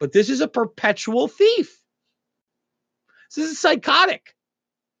 But this is a perpetual thief. This is psychotic.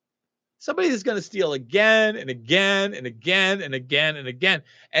 Somebody that's going to steal again and again and again and again and again.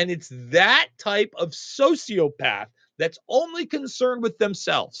 And it's that type of sociopath that's only concerned with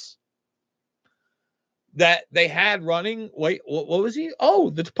themselves that they had running. Wait, what was he? Oh,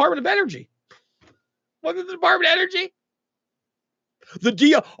 the Department of Energy. Was it the Department of Energy? The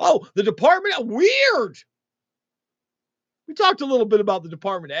Department of Weird. We talked a little bit about the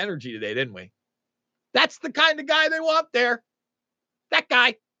Department of Energy today, didn't we? That's the kind of guy they want there. That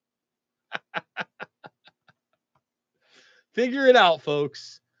guy. Figure it out,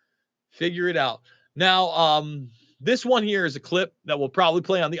 folks. Figure it out. Now, this one here is a clip that we'll probably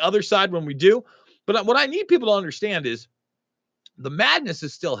play on the other side when we do. But what I need people to understand is the madness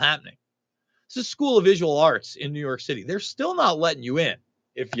is still happening. This is School of Visual Arts in New York City. They're still not letting you in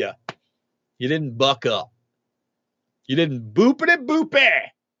if you didn't buck up. You didn't boopity-boopy.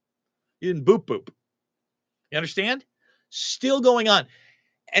 You didn't boop. You understand? Still going on.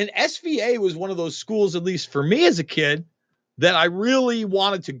 And SVA was one of those schools, at least for me as a kid, that I really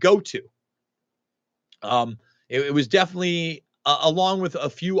wanted to go to. It was definitely, along with a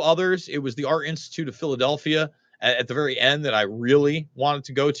few others, it was the Art Institute of Philadelphia at the very end that I really wanted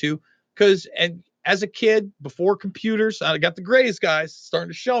to go to. And as a kid, before computers, I got the grays, guys. Starting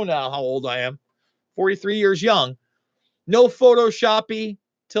to show now how old I am. 43 years young. No Photoshoppy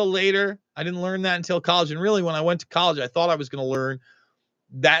till later. I didn't learn that until college. And really, when I went to college, I thought I was going to learn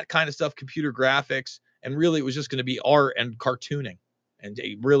that kind of stuff, computer graphics. And really, it was just going to be art and cartooning and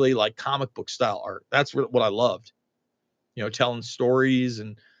a really like comic book style art. That's what I loved. You know, telling stories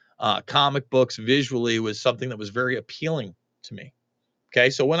and comic books visually was something that was very appealing to me. Okay,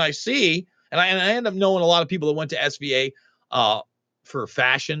 so when I see, and I end up knowing a lot of people that went to SVA for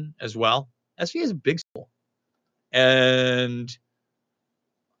fashion as well. SVA is a big school. And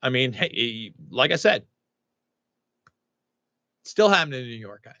I mean, hey, like I said, still happening in New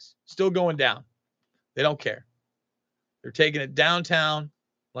York, guys. Still going down. They don't care. They're taking it downtown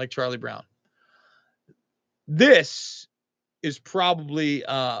like Charlie Brown. This is probably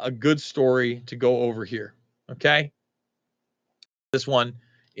a good story to go over here. Okay. This one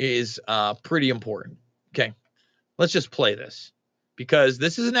is pretty important. Okay. Let's just play this because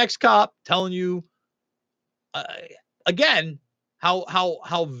this is an ex-cop telling you again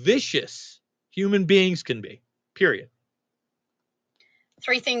how vicious human beings can be. Period.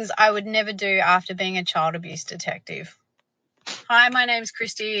 3 things I would never do after being a child abuse detective. Hi, my name's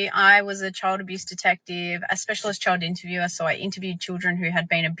Christy. I was a child abuse detective, a specialist child interviewer. So I interviewed children who had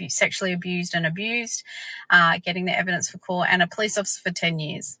been sexually abused and abused, getting the evidence for court, and a police officer for 10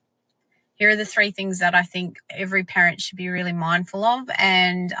 years. Here are the 3 things that I think every parent should be really mindful of.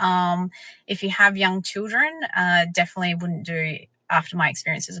 And if you have young children, definitely wouldn't do after my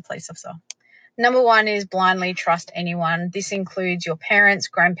experience as a police officer. Number 1 is blindly trust anyone. This includes your parents,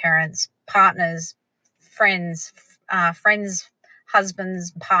 grandparents, partners, friends,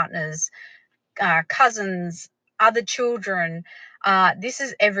 husbands, partners, cousins, other children. This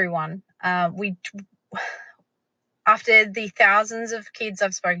is everyone. After the thousands of kids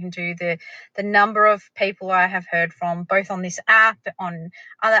I've spoken to, the number of people I have heard from, both on this app, on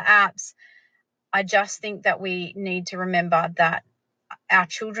other apps, I just think that we need to remember that our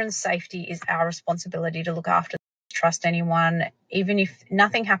children's safety is our responsibility to look after. Trust anyone, even if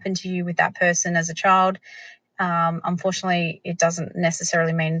nothing happened to you with that person as a child. Unfortunately, it doesn't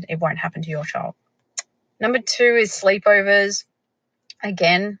necessarily mean it won't happen to your child. Number 2 is sleepovers.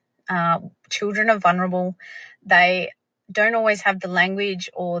 Again, children are vulnerable. They don't always have the language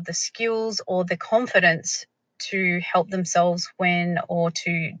or the skills or the confidence to help themselves or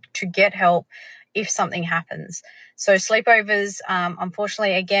to get help if something happens. So sleepovers,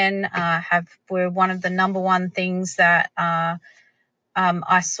 unfortunately, again, were one of the number 1 things that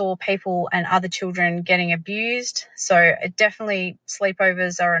I saw people and other children getting abused. So definitely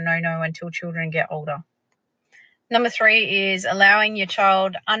sleepovers are a no-no until children get older. Number 3 is allowing your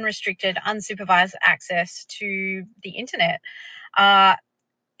child unrestricted, unsupervised access to the internet.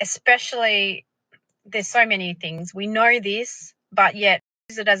 Especially, there's so many things. We know this, but yet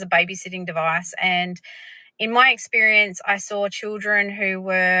use it as a babysitting device. And in my experience, I saw children who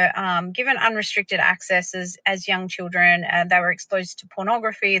were given unrestricted access as young children. They were exposed to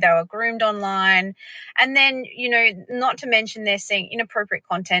pornography. They were groomed online. And then, not to mention they're seeing inappropriate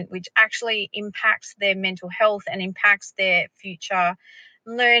content, which actually impacts their mental health and impacts their future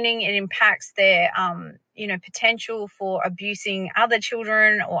learning. It impacts their, potential for abusing other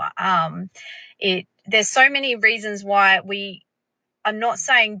children. Or there's so many reasons why I'm not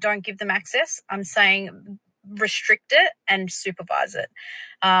saying don't give them access. I'm saying restrict it and supervise it.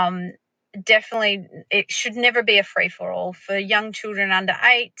 Definitely, it should never be a free-for-all. For young children under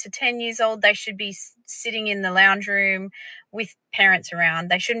 8 to 10 years old, they should be sitting in the lounge room with parents around.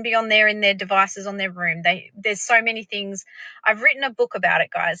 They shouldn't be on there in their devices on their room. There's so many things. I've written a book about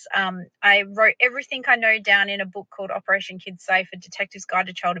it, guys. I wrote everything I know down in a book called Operation Kids Safe, A Detective's Guide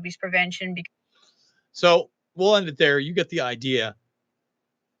to Child Abuse Prevention. So we'll end it there. You get the idea.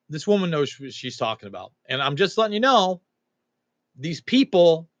 This woman knows what she's talking about. And I'm just letting you know, these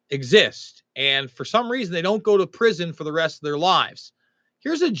people exist. And for some reason, they don't go to prison for the rest of their lives.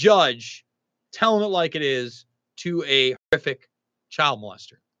 Here's a judge telling it like it is to a horrific child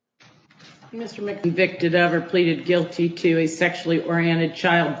molester. Mr. McConvicted convicted of or pleaded guilty to a sexually oriented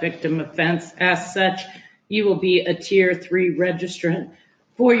child victim offense. As such, you will be a Tier 3 registrant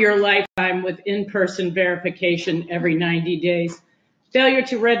for your lifetime with in-person verification every 90 days. Failure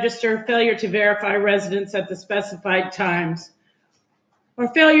to register, failure to verify residence at the specified times, or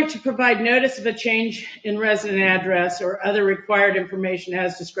failure to provide notice of a change in resident address or other required information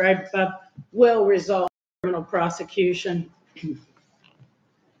as described above will result in criminal prosecution.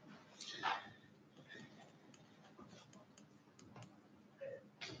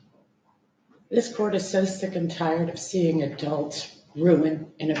 This court is so sick and tired of seeing adults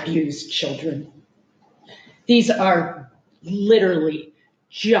ruin and abuse children. These are literally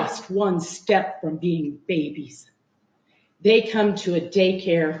just one step from being babies. They come to a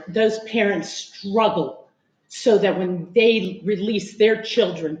daycare, those parents struggle so that when they release their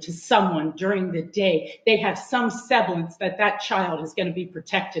children to someone during the day, they have some semblance that that child is going to be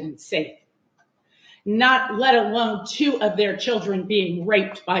protected and safe. Not let alone 2 of their children being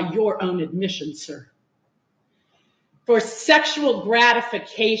raped by your own admission, sir. For sexual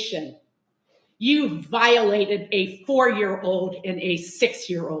gratification, you violated a 4-year-old and a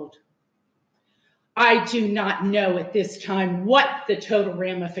 6-year-old. I do not know at this time what the total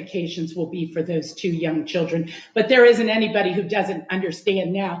ramifications will be for those 2 young children, but there isn't anybody who doesn't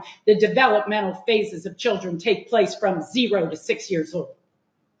understand now the developmental phases of children take place from 0 to 6 years old.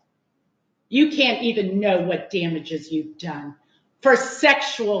 You can't even know what damages you've done for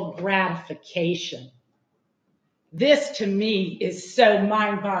sexual gratification. This to me is so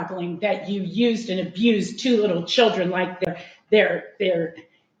mind-boggling that you used and abused 2 little children like they're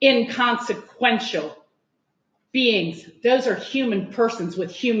inconsequential beings. Those are human persons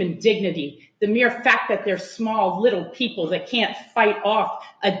with human dignity. The mere fact that they're small little people that can't fight off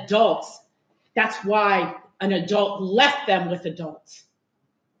adults, that's why an adult left them with adults.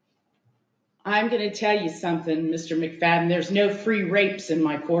 I'm going to tell you something, Mr. McFadden. There's no free rapes in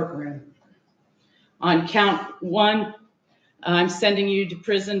my courtroom. On count 1, I'm sending you to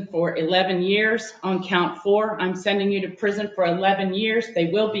prison for 11 years. On count 4, I'm sending you to prison for 11 years. They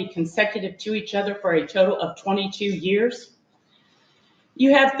will be consecutive to each other for a total of 22 years.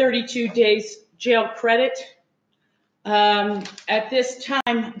 You have 32 days jail credit. At this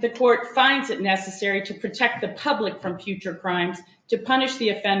time, the court finds it necessary to protect the public from future crimes, to punish the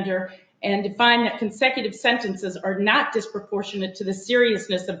offender, and to find that consecutive sentences are not disproportionate to the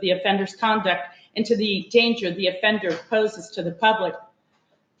seriousness of the offender's conduct and to the danger the offender poses to the public.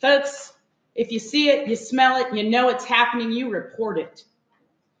 Folks, if you see it, you smell it, you know it's happening, you report it.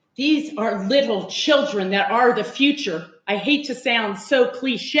 These are little children that are the future. I hate to sound so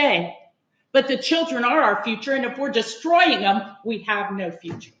cliche, but the children are our future, and if we're destroying them, we have no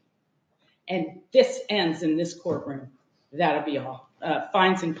future. And this ends in this courtroom. That'll be all.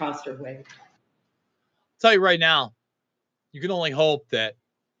 Fines and costs are waived. I'll tell you right now, you can only hope that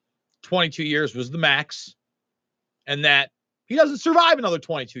 22 years was the max and that he doesn't survive another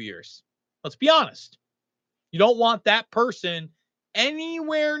 22 years. Let's be honest. You don't want that person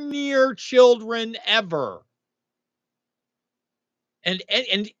anywhere near children ever. And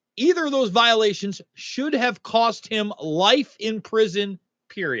either of those violations should have cost him life in prison,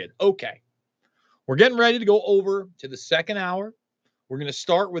 period. Okay. We're getting ready to go over to the second hour. We're going to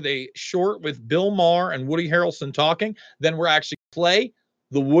start with a short with Bill Maher and Woody Harrelson talking. Then we're actually play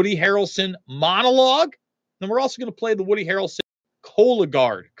the Woody Harrelson monologue. Then we're also going to play the Woody Harrelson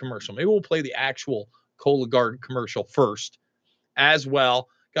Cologuard commercial. Maybe we'll play the actual Cologuard commercial first as well.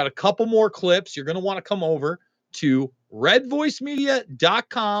 Got a couple more clips. You're going to want to come over to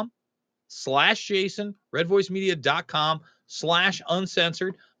redvoicemedia.com/Jason,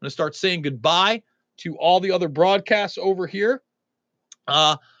 redvoicemedia.com/uncensored. I'm going to start saying goodbye to all the other broadcasts over here.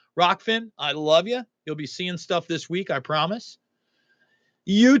 Rockfin, I love you. You'll be seeing stuff this week, I promise.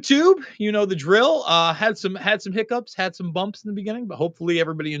 YouTube, you know the drill. Had some hiccups, had some bumps in the beginning, but hopefully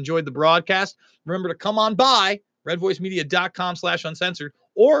everybody enjoyed the broadcast. Remember to come on by redvoicemedia.com/uncensored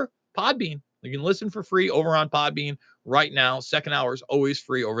or Podbean. You can listen for free over on Podbean right now. Second hour is always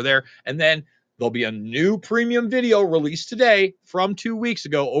free over there. And then there'll be a new premium video released today from 2 weeks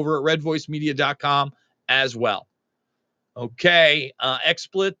ago over at redvoicemedia.com as well. Okay,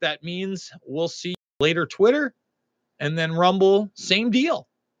 XSplit, that means we'll see you later. Twitter and then Rumble, same deal.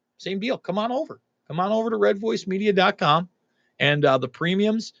 Come on over to redvoicemedia.com. And the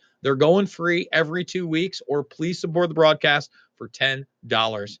premiums, they're going free every 2 weeks, or please support the broadcast for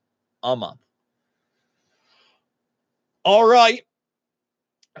 $10 a month. All right,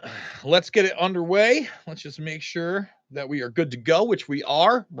 let's get it underway. Let's just make sure that we are good to go, which we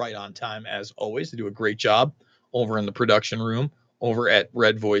are right on time as always. They do a great job over in the production room over at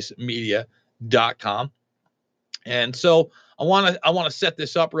redvoicemedia.com. And so I want to set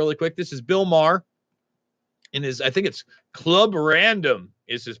this up really quick. This is Bill Maher in his, I think it's Club Random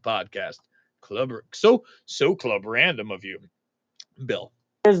is his podcast. Club Random of you, Bill.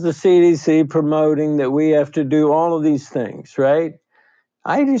 Here's the CDC promoting that we have to do all of these things, right?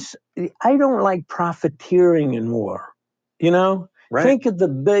 I don't like profiteering in war, you know? Right. Think of the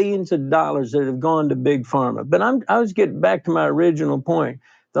billions of dollars that have gone to big pharma. But I was getting back to my original point.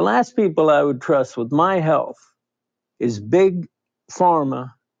 The last people I would trust with my health is big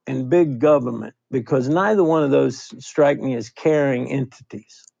pharma and big government, because neither one of those strike me as caring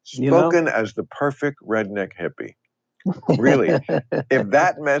entities. Spoken as the perfect redneck hippie. Really, if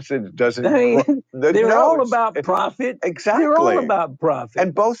that message doesn't, they're all about profit. Exactly, they're all about profit,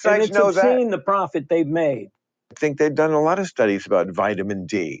 and both sides know that. The profit they've made. I think they've done a lot of studies about vitamin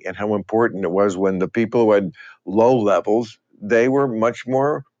D and how important it was when the people who had low levels, they were much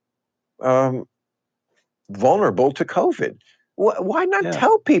more vulnerable to COVID. Why not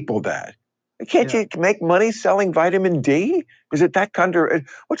tell people that? Can't you make money selling vitamin D? Is it that kind of,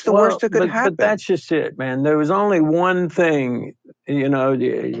 what's the worst that could happen? But that's just it, man. There was only one thing You know,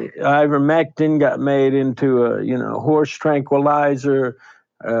 ivermectin got made into a, you know, horse tranquilizer,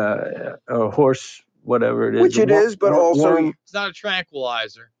 or horse, whatever it is. Which it is, but also It's not a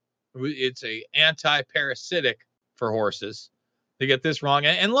tranquilizer. It's a anti-parasitic for horses. They get this wrong.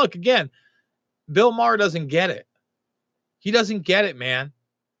 And look, again, Bill Maher doesn't get it. He doesn't get it, man.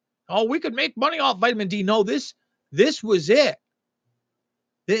 Oh, we could make money off vitamin D. No, this was it.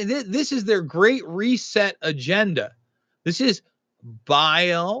 This is their great reset agenda. This is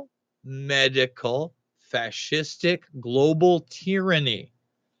biomedical, fascistic, global tyranny.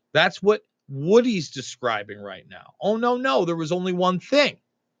 That's what Woody's describing right now. Oh, no, there was only one thing.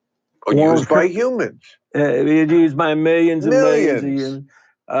 used by humans. Used by millions and millions of humans.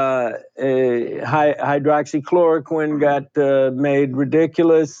 Hydroxychloroquine got made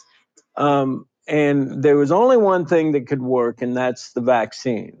ridiculous. And there was only one thing that could work, and that's the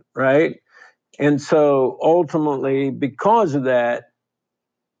vaccine, right? And so ultimately, because of that,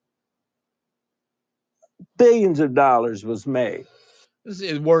 billions of dollars was made. This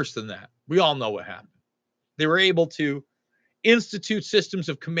is worse than that. We all know what happened. They were able to institute systems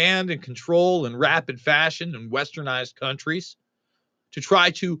of command and control in rapid fashion in westernized countries to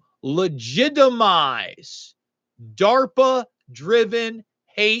try to legitimize DARPA-driven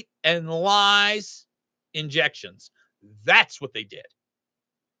hate and lies injections. That's what they did.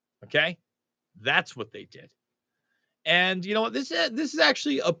 Okay? That's what they did. And you know what? This is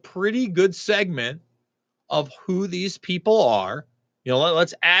actually a pretty good segment of who these people are. You know,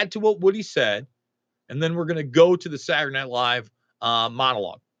 let's add to what Woody said, and then we're going to go to the Saturday Night Live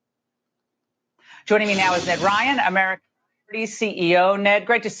monologue. Joining me now is Ned Ryan, American CEO. Ned,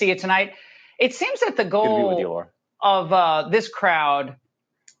 great to see you tonight. It seems that the goal of this crowd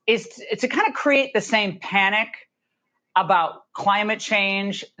is to kind of create the same panic about climate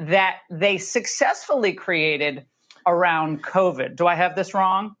change that they successfully created around COVID. Do I have this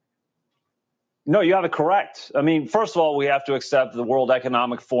wrong? No, you have it correct. I mean, first of all, we have to accept the World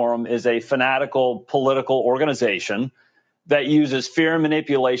Economic Forum is a fanatical political organization that uses fear and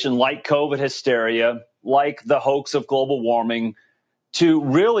manipulation like COVID hysteria, like the hoax of global warming, to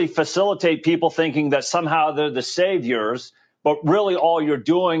really facilitate people thinking that somehow they're the saviors, but really all you're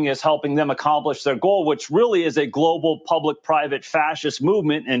doing is helping them accomplish their goal, which really is a global public-private fascist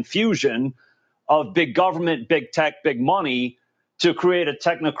movement and fusion of big government, big tech, big money to create a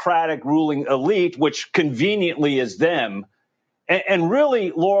technocratic ruling elite, which conveniently is them. And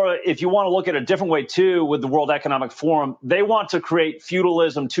really, Laura, if you want to look at a different way, too, with the World Economic Forum, they want to create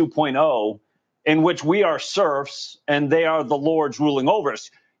feudalism 2.0, in which we are serfs and they are the lords ruling over us.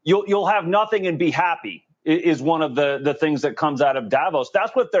 You'll have nothing and be happy is one of the things that comes out of Davos.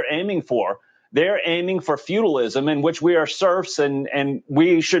 That's what they're aiming for. They're aiming for feudalism in which we are serfs and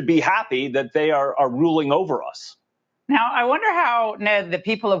we should be happy that they are ruling over us. Now, I wonder how, Ned, the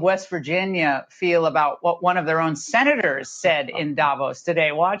people of West Virginia feel about what one of their own senators said in Davos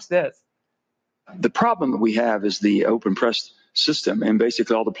today. Watch this. The problem that we have is the open press system and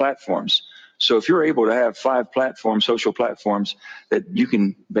basically all the platforms. So if you're able to have 5 platforms, social platforms, that you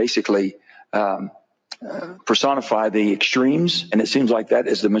can basically personify the extremes, and it seems like that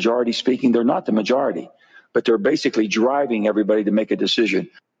is the majority speaking. They're not the majority, but they're basically driving everybody to make a decision.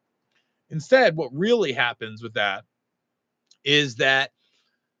 Instead, what really happens with that is that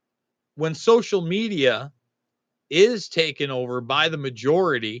when social media is taken over by the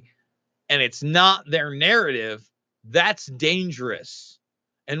majority and it's not their narrative, that's dangerous.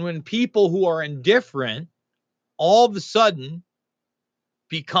 And when people who are indifferent all of a sudden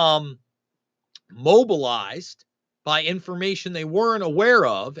become mobilized by information they weren't aware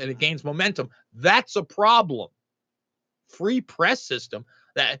of and it gains momentum, that's a problem. Free press system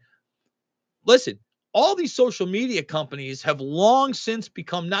that, listen, all these social media companies have long since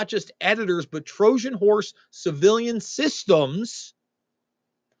become not just editors, but Trojan horse civilian systems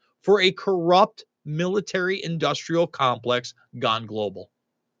for a corrupt military industrial complex gone global.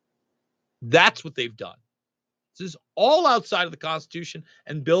 That's what they've done. This is all outside of the Constitution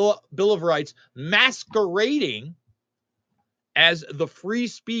and Bill of Rights, masquerading as the free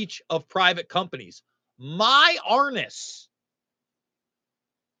speech of private companies. My Arnis.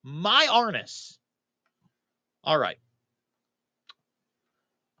 All right.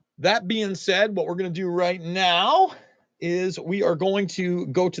 That being said, what we're going to do right now is we are going to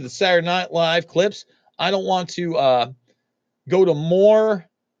go to the Saturday Night Live clips. I don't want to go to more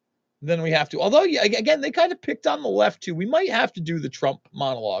than we have to. Although, again, they kind of picked on the left, too. We might have to do the Trump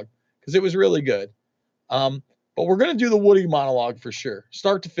monologue because it was really good. But we're going to do the Woody monologue for sure,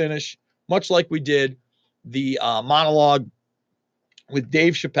 start to finish, much like we did the monologue with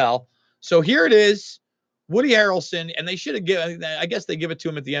Dave Chappelle. So here it is Woody Harrelson, and they should have given, I guess they give it to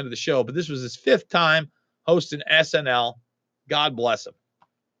him at the end of the show, but this was his 5th time hosting SNL. God bless him.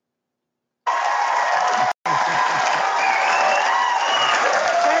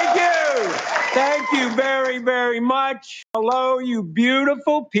 Thank you very, very much. Hello, you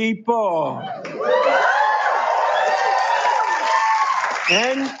beautiful people.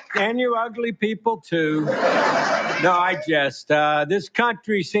 And you ugly people, too. No, I jest. This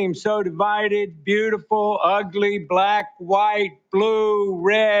country seems so divided, beautiful, ugly, black, white, blue,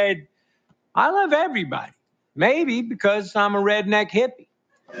 red. I love everybody. Maybe because I'm a redneck hippie.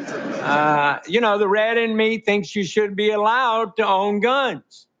 The red in me thinks you should be allowed to own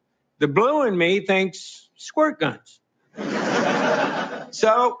guns. The blue in me thinks squirt guns.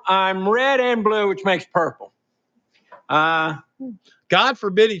 So I'm red and blue, which makes purple. God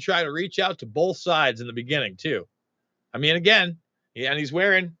forbid he try to reach out to both sides in the beginning, too. I mean, again, and he's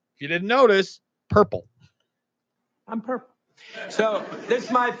wearing, if you didn't notice, purple. I'm purple. So this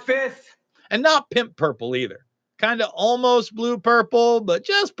is my 5th. And not pimp purple either. Kind of almost blue purple, but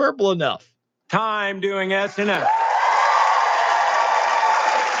just purple enough. Time doing SNL.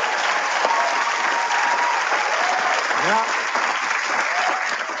 Yeah.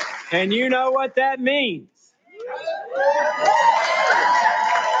 And you know what that means.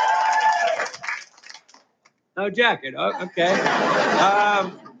 No jacket. Oh, okay.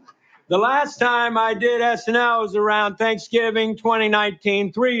 The last time I did SNL was around Thanksgiving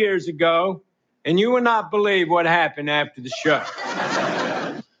 2019, 3 years ago, and you would not believe what happened after the show.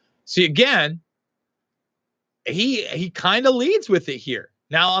 See, again, he kind of leads with it here.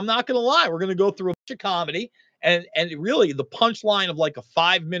 Now, I'm not going to lie. We're going to go through a bunch of comedy, and really the punchline of like a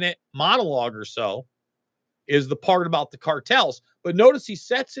 5-minute monologue or so is the part about the cartels. But notice he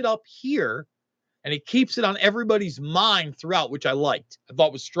sets it up here, and he keeps it on everybody's mind throughout, which I liked. I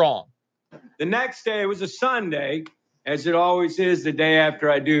thought was strong. The next day was a Sunday, as it always is the day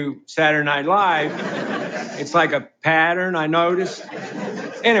after I do Saturday Night Live. It's like a pattern, I noticed.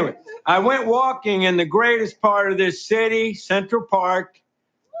 Anyway, I went walking in the greatest part of this city, Central Park,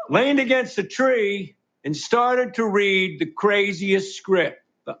 leaned against a tree, and started to read the craziest script.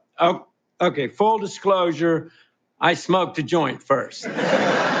 Oh, okay, full disclosure, I smoked a joint first.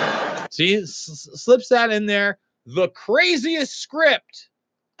 See, slips that in there. The craziest script.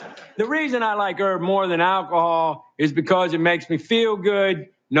 The reason I like herb more than alcohol is because it makes me feel good,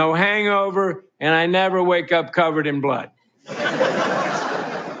 no hangover, and I never wake up covered in blood. But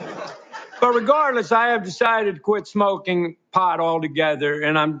regardless, I have decided to quit smoking pot altogether,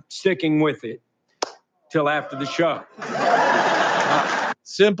 and I'm sticking with it till after the show.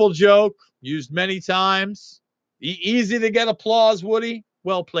 Simple joke, used many times. Easy to get applause, Woody.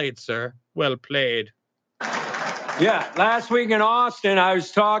 Well played, sir. Well played. Yeah, last week in Austin, I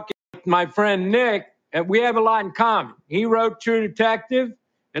was talking with my friend Nick, and we have a lot in common. He wrote True Detective,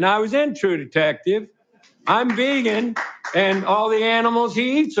 and I was in True Detective. I'm vegan, and all the animals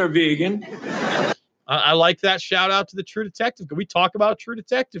he eats are vegan. I like that shout out to the True Detective. Can we talk about True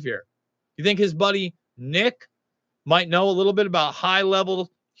Detective here? You think his buddy Nick might know a little bit about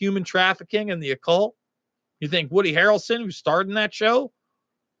high-level human trafficking and the occult? You think Woody Harrelson, who starred in that show,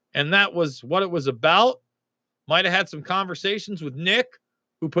 and that was what it was about, might have had some conversations with Nick,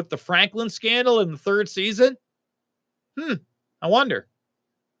 who put the Franklin scandal in the 3rd season? I wonder.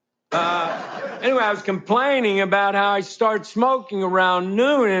 Anyway, I was complaining about how I start smoking around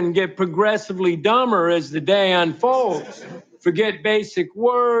noon and get progressively dumber as the day unfolds. Forget basic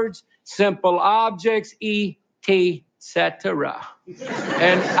words, simple objects, etc.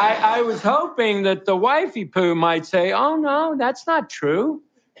 And I was hoping that the wifey poo might say, oh, no, that's not true.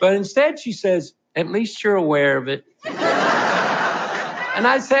 But instead she says, at least you're aware of it. And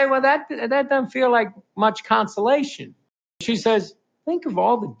I say, well, that doesn't feel like much consolation. She says, think of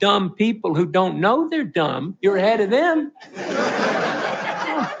all the dumb people who don't know they're dumb. You're ahead of them.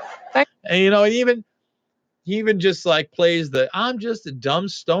 And he even just like plays the I'm just a dumb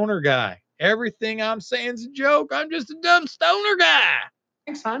stoner guy. Everything I'm saying is a joke. I'm just a dumb stoner guy.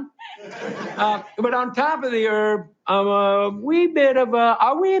 Thanks, hon. But on top of the herb, I'm a bit of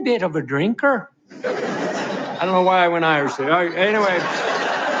a drinker. I don't know why I went Irish there. Anyway,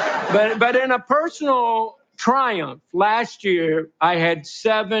 but in a personal triumph, last year I had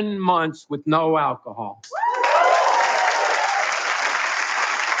 7 months with no alcohol.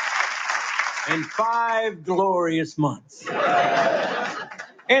 And 5 glorious months.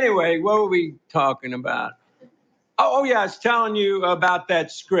 Anyway, what were we talking about? Oh yeah, I was telling you about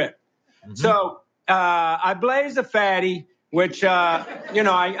that script. Mm-hmm. So I blazed a fatty, which,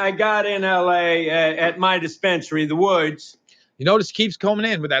 I got in L.A. at my dispensary, The Woods. You notice keeps coming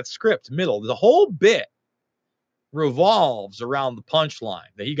in with that script, middle. The whole bit revolves around the punchline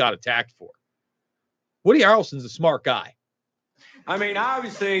that he got attacked for. Woody Harrelson's a smart guy. I mean,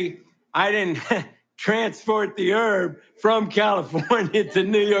 obviously, I didn't transport the herb from California to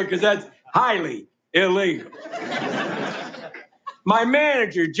New York because that's highly illegal. My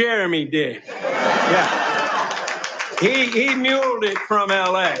manager, Jeremy, did. Yeah. He muled it from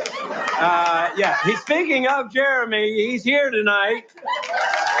LA. Yeah. Speaking of Jeremy, he's here tonight.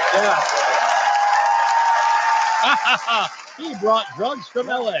 Yeah. He brought drugs from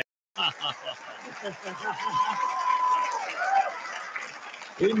LA.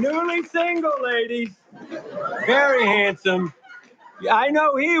 He's newly single, ladies. Very handsome. I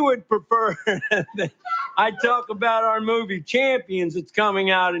know he would prefer that I talk about our movie Champions that's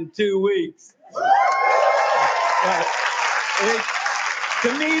coming out in 2 weeks. It's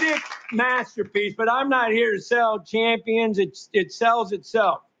comedic masterpiece, but I'm not here to sell Champions. It sells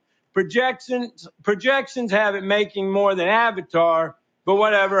itself. Projections have it making more than Avatar, but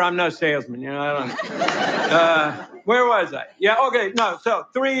whatever. I'm no salesman, I don't. Where was I? Yeah, okay, no. So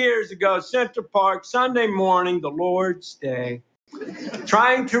 3 years ago, Central Park, Sunday morning, the Lord's Day,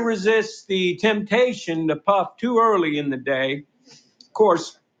 trying to resist the temptation to puff too early in the day. Of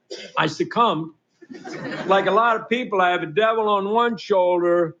course, I succumbed. Like a lot of people, I have a devil on one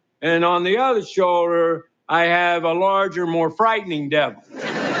shoulder, and on the other shoulder, I have a larger, more frightening devil.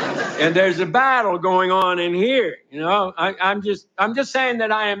 And there's a battle going on in here. I'm just saying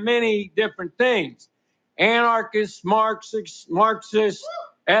that I am many different things. Anarchist, Marxist,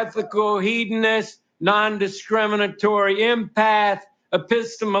 ethical, hedonist, non-discriminatory, empath,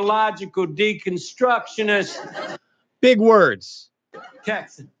 epistemological deconstructionist. Big words.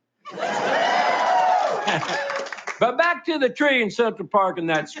 Texan. But back to the tree in Central Park in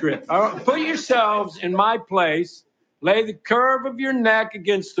that script. Put yourselves in my place. Lay the curve of your neck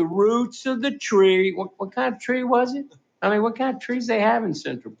against the roots of the tree. What kind of tree was it? I mean, what kind of trees they have in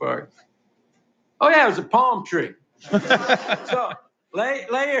Central Park? Oh, yeah, it was a palm tree. So lay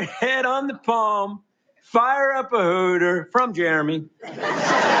your head on the palm, fire up a hooter from Jeremy,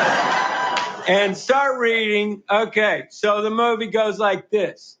 and start reading. Okay, so the movie goes like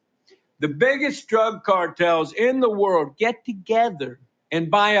this. The biggest drug cartels in the world get together and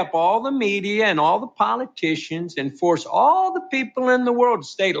buy up all the media and all the politicians and force all the people in the world to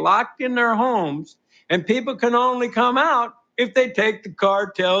stay locked in their homes. And people can only come out if they take the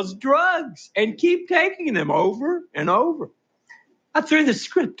cartel's drugs and keep taking them over and over. I threw the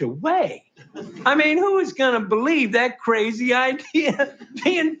script away. I mean, who is going to believe that crazy idea?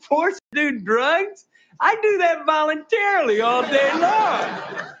 Being forced to do drugs? I do that voluntarily all day long.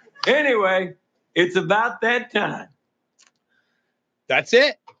 Anyway, it's about that time. That's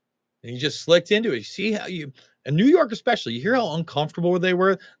it. And you just slicked into it. You see how in New York especially, you hear how uncomfortable they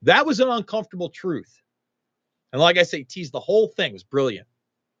were? That was an uncomfortable truth. And like I say, teased the whole thing. It was brilliant.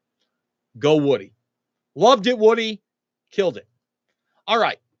 Go Woody. Loved it, Woody. Killed it. All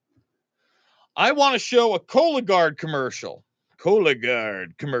right. I want to show a Cologuard commercial.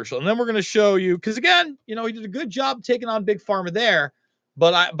 And then we're going to show you, because again, he did a good job taking on Big Pharma there.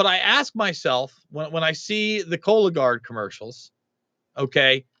 But I ask myself when I see the Cologuard commercials,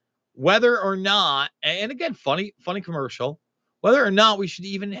 okay, whether or not, and again, funny commercial, whether or not we should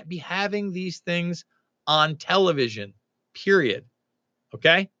even be having these things on television, period.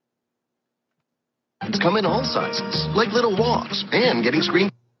 Okay? It's come in all sizes, like little walks, and getting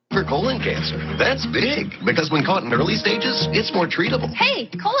screened for colon cancer. That's big, because when caught in early stages, it's more treatable. Hey,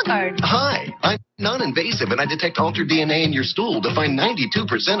 Cologuard. Hi, I'm non-invasive, and I detect altered DNA in your stool to find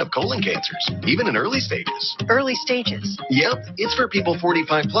 92% of colon cancers, even in early stages. Early stages. Yep, it's for people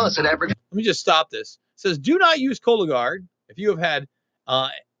 45 plus at average. Let me just stop this. It says, do not use Cologuard if you have had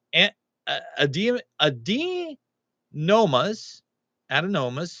adenomas,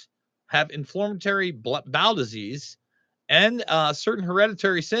 have inflammatory bowel disease, and certain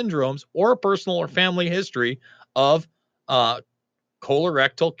hereditary syndromes, or a personal or family history of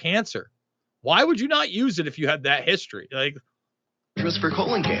colorectal cancer. Why would you not use it if you had that history? Risk for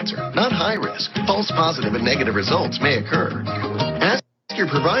colon cancer, not high risk. False positive and negative results may occur. Ask your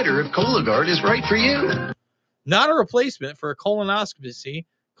provider if Cologuard is right for you. Not a replacement for a colonoscopy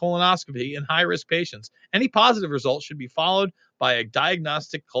in high-risk patients. Any positive results should be followed by a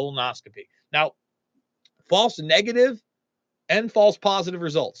diagnostic colonoscopy. Now, false negative and false positive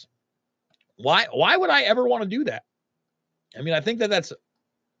results. Why would I ever want to do that? I mean, I think that's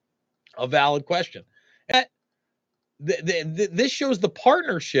a valid question. This shows the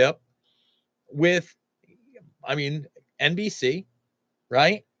partnership with, NBC,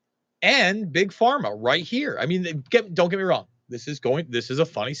 right? And Big Pharma right here. I mean, don't get me wrong. This is a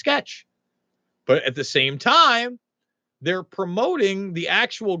funny sketch, But at the same time, they're promoting the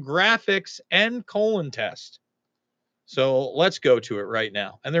actual graphics and colon test. So let's go to it right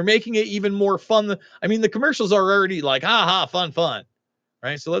now. And they're making it even more fun. I mean, the commercials are already like, ha ha, fun, fun.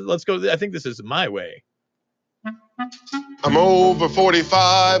 Right? So let's go. I think this is my way. I'm over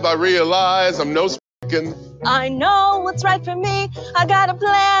 45. I realize I'm no spanking. I know what's right for me. I got a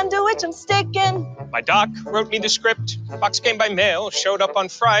plan to which I'm sticking. My doc wrote me the script. Box came by mail, showed up on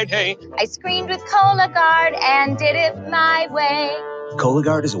Friday. I screened with Cologuard and did it my way.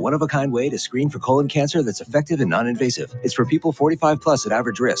 Cologuard is a one-of-a-kind way to screen for colon cancer that's effective and non-invasive. It's for people 45 plus at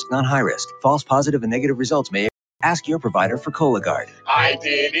average risk, not high risk. False positive and negative results may ask your provider for Cologuard. I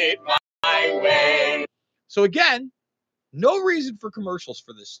did it my way. So again, no reason for commercials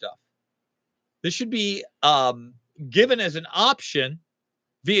for this stuff. This should be given as an option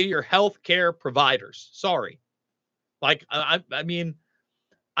via your healthcare providers. Sorry. Like, I mean,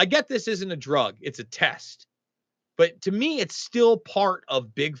 I get this isn't a drug. It's a test. But to me, it's still part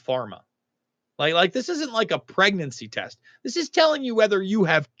of big pharma. Like this isn't like a pregnancy test. This is telling you whether you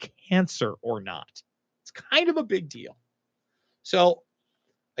have cancer or not. It's kind of a big deal. So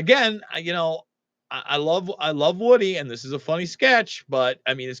again, I love Woody, and this is a funny sketch, but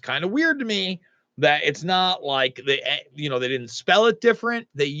I mean, it's kind of weird to me that it's not like they didn't spell it different.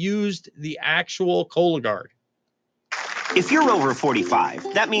 They used the actual Cologuard. If you're over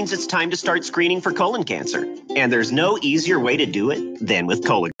 45, that means it's time to start screening for colon cancer. And there's no easier way to do it than with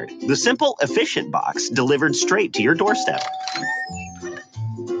Cologuard, the simple, efficient box delivered straight to your doorstep.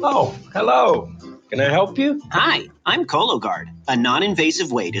 Oh, hello. Can I help you? Hi, I'm Cologuard, a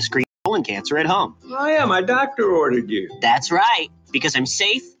non-invasive way to screen colon cancer at home. Oh, yeah, my doctor ordered you. That's right, because I'm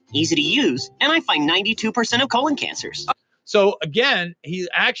safe, easy to use, and I find 92% of colon cancers. So again, he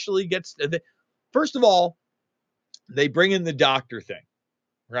actually gets, first of all, they bring in the doctor thing,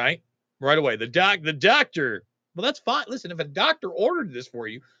 right? Right away. The doctor, well, that's fine. Listen, if a doctor ordered this for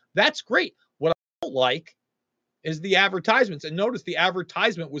you, that's great. What I don't like is the advertisements. And notice the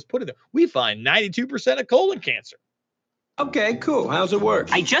advertisement was put in there. We find 92% of colon cancer. Okay, cool. How's it work?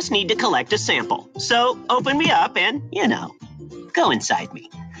 I just need to collect a sample. So open me up and, go inside me.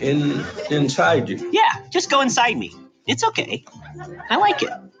 Inside you? Yeah, just go inside me. It's okay. I like it.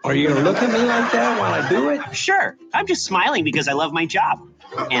 Are you going to look at me like that while I do it? Sure. I'm just smiling because I love my job.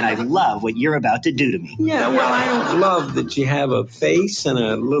 And I love what you're about to do to me. Yeah, well, I don't love that you have a face and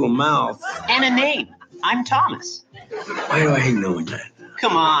a little mouth. And a name. I'm Thomas. Why do I hate knowing that?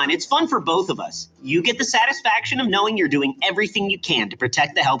 Come on, it's fun for both of us. You get the satisfaction of knowing you're doing everything you can to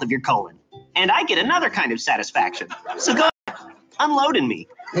protect the health of your colon. And I get another kind of satisfaction. So go ahead, unload in me.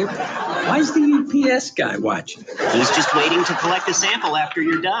 Hey, why is the UPS guy watching? He's just waiting to collect a sample after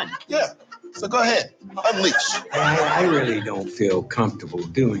you're done. Yeah, so go ahead, unleash. I really don't feel comfortable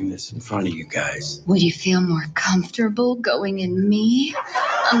doing this in front of you guys. Would you feel more comfortable going in me?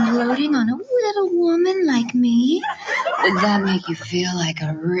 Unloading on a little woman like me? Would that make you feel like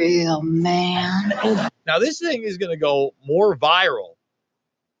a real man? Now, this thing is going to go more viral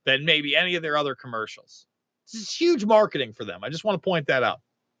than maybe any of their other commercials. This is huge marketing for them. I just want to point that out.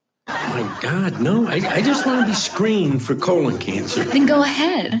 Oh my God, no. I just want to be screened for colon cancer. Then go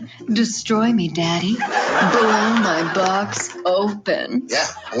ahead. Destroy me, Daddy. Blow my box open. Yeah,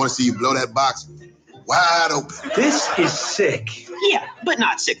 I want to see you blow that box wide open. This is sick. Yeah, but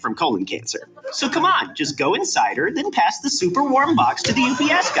not sick from colon cancer. So come on, just go inside her, then pass the super warm box to the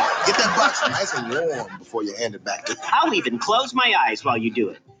UPS guy. Get that box nice and warm before you hand it back to me. I'll even close my eyes while you do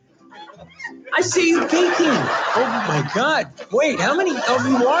it. I see you peeking. Oh my God. Wait, how many of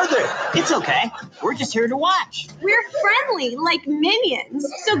you are there? It's okay. We're just here to watch. We're friendly, like minions.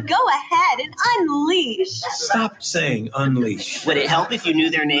 So go ahead and unleash. Stop saying unleash. Would it help if you knew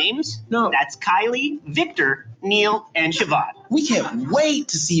their names? No. That's Kylie, Victor, Neil, and Siobhan. We can't wait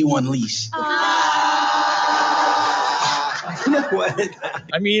to see you unleash. You know what?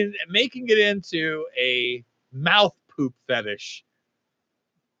 I mean, making it into a mouth poop fetish.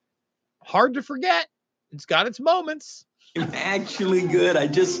 Hard to forget. It's got its moments. Actually good. I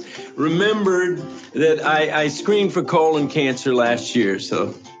just remembered that I screened for colon cancer last year,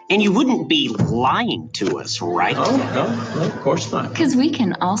 so. And you wouldn't be lying to us, right? Oh, no, of course not. Because we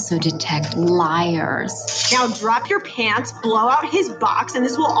can also detect liars. Now drop your pants, blow out his box, and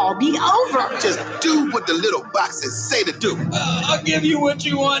this will all be over. Just do what the little boxes say to do. I'll give you what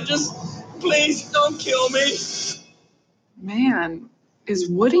you want. Just please don't kill me. Man, is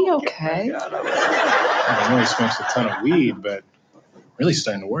Woody okay? I know he smokes a ton of weed, but I'm really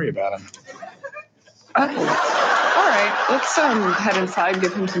starting to worry about him. All right, let's head inside,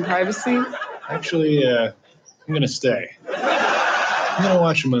 give him some privacy. Actually, I'm gonna stay. I'm gonna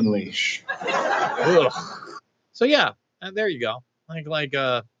watch him unleash. Ugh. So yeah, there you go.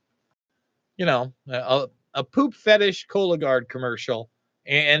 A poop fetish Cologuard commercial,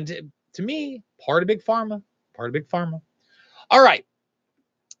 and to me, part of Big Pharma. All right.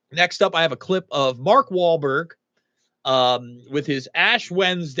 Next up, I have a clip of Mark Wahlberg with his Ash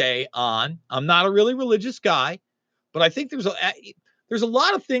Wednesday on. I'm not a really religious guy, but I think there's a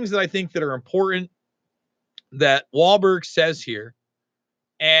lot of things that I think that are important that Wahlberg says here.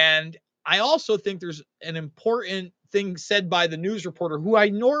 And I also think there's an important thing said by the news reporter who I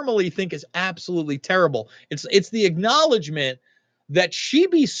normally think is absolutely terrible. It's the acknowledgement that she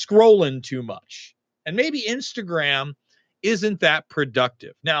be scrolling too much. And maybe Instagram isn't that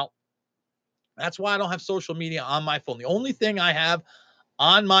productive. Now, that's why I don't have social media on my phone. The only thing I have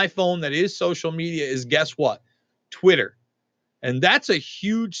on my phone that is social media is, guess what? Twitter. And that's a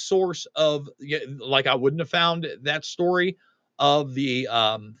huge source of, like, I wouldn't have found that story of the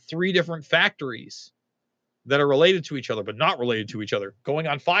 3 different factories that are related to each other, but not related to each other, going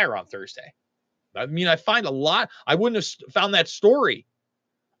on fire on Thursday. I mean, I find a lot. I wouldn't have found that story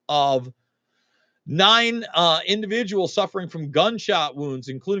of 9 individuals suffering from gunshot wounds,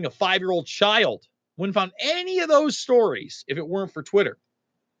 including a 5-year-old child. Wouldn't have found any of those stories if it weren't for Twitter.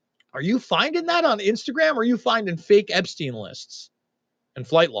 Are you finding that on Instagram, or are you finding fake Epstein lists and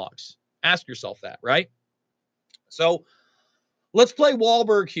flight logs? Ask yourself that, right? So let's play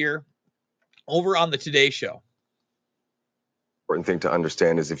Wahlberg here over on the Today Show. Important thing to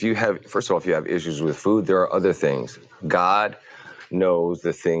understand is if you have, first of all, if you have issues with food, there are other things. God knows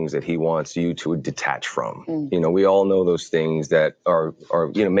the things that he wants you to detach from. You know, we all know those things that are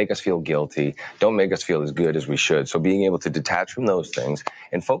make us feel guilty, don't make us feel as good as we should. So being able to detach from those things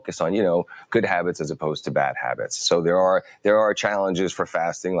and focus on, good habits as opposed to bad habits. So there are challenges for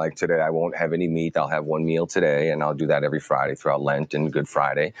fasting. Like today, I won't have any meat. I'll have 1 meal today, and I'll do that every Friday throughout Lent and Good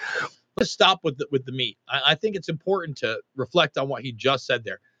Friday. Let's stop with the meat. I think it's important to reflect on what he just said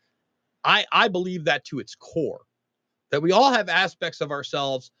there. I believe that to its core, that we all have aspects of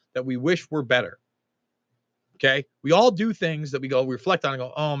ourselves that we wish were better. Okay? We all do things that we reflect on and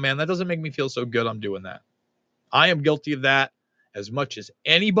go, oh man, that doesn't make me feel so good. I'm doing that. I am guilty of that as much as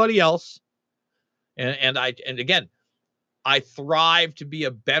anybody else. And again, I thrive to be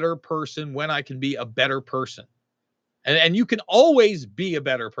a better person when I can be a better person. And you can always be a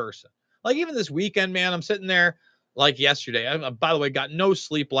better person. Like even this weekend, man, I'm sitting there like yesterday. I, by the way, got no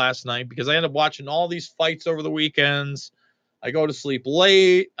sleep last night because I ended up watching all these fights over the weekends. I go to sleep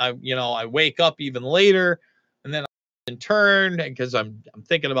late. I wake up even later, and then I turn because I'm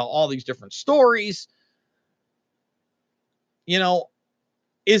thinking about all these different stories.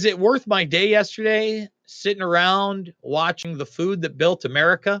 Is it worth my day yesterday sitting around watching The Food That Built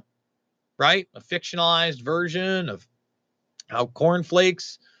America, right? A fictionalized version of how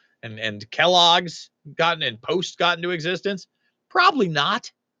cornflakes and Kellogg's got into existence? Probably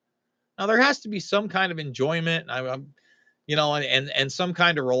not. Now there has to be some kind of enjoyment, and some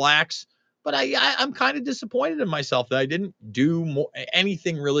kind of relax. But I'm kind of disappointed in myself that I didn't do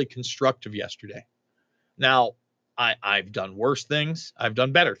anything really constructive yesterday. Now I've done worse things. I've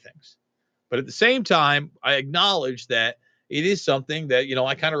done better things. But at the same time, I acknowledge that it is something that,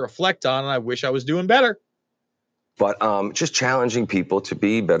 I kind of reflect on, and I wish I was doing better. But just challenging people to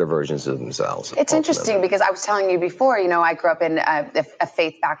be better versions of themselves. It's interesting because I was telling you before, I grew up in a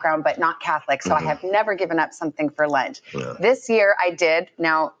faith background, but not Catholic. So I have never given up something for Lent. Yeah. This year I did.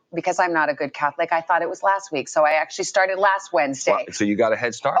 Now, because I'm not a good Catholic, I thought it was last week. So I actually started last Wednesday. Wow. So you got a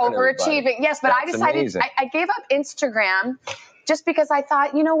head start. Overachieving. Yes, but that's I decided I gave up Instagram just because I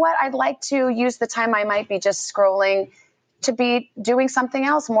thought, you know what? I'd like to use the time I might be just scrolling to be doing something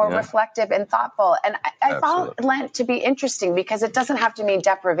else more reflective and thoughtful. And I found Lent to be interesting because it doesn't have to mean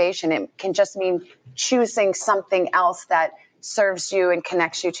deprivation. It can just mean choosing something else that serves you and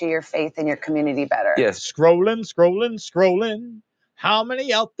connects you to your faith and your community better. Yes. Scrolling. How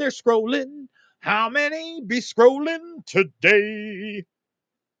many out there scrolling? How many be scrolling today?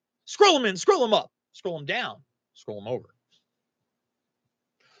 Scroll them in, scroll them up, scroll them down, scroll them over.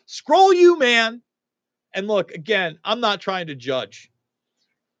 Scroll you, man. And look, again, I'm not trying to judge,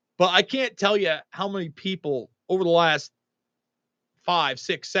 but I can't tell you how many people over the last 5,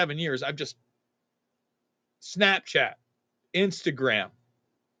 6, 7 years, I've just Snapchat, Instagram,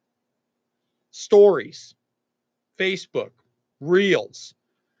 stories, Facebook, Reels.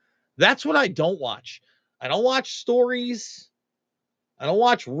 That's what I don't watch. I don't watch stories. I don't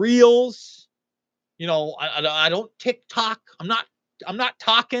watch Reels. I don't TikTok. I'm not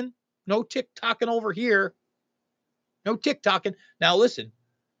talking. No TikToking over here. No TikToking. Now listen,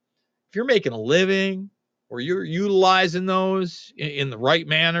 if you're making a living or you're utilizing those in the right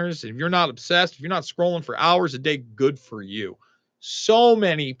manners, if you're not obsessed, if you're not scrolling for hours a day, good for you. So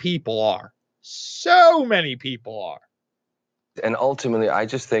many people are. So many people are. And ultimately, I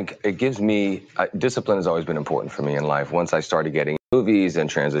just think it gives me discipline has always been important for me in life. Once I started getting movies and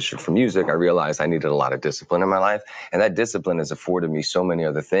transitioned from music, I realized I needed a lot of discipline in my life. And that discipline has afforded me so many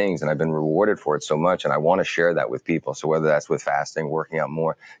other things, and I've been rewarded for it so much. And I want to share that with people. So whether that's with fasting, working out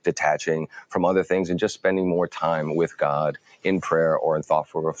more, detaching from other things, and just spending more time with God in prayer or in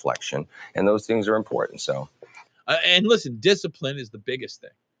thoughtful reflection. And those things are important. So, and listen, discipline is the biggest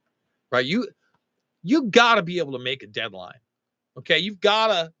thing, right? You got to be able to make a deadline. Okay, you've got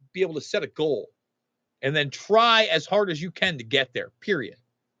to be able to set a goal and then try as hard as you can to get there, period.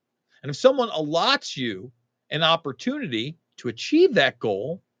 And if someone allots you an opportunity to achieve that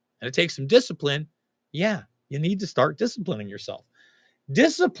goal, and it takes some discipline, yeah, you need to start disciplining yourself.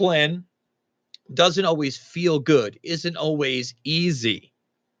 Discipline doesn't always feel good, isn't always easy,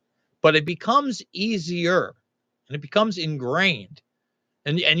 but it becomes easier and it becomes ingrained.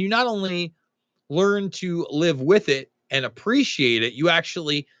 And you not only learn to live with it and appreciate it, you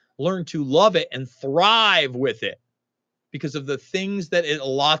actually learn to love it and thrive with it because of the things that it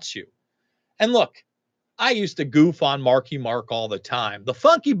allots you. And look, I used to goof on Marky Mark all the time. The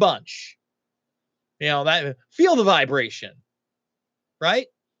Funky Bunch. You know, that feel the vibration, right?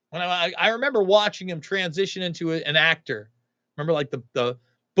 When I remember watching him transition into an actor. Remember, like the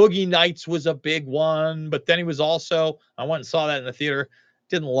Boogie Nights was a big one, but then he was also, I went and saw that in the theater.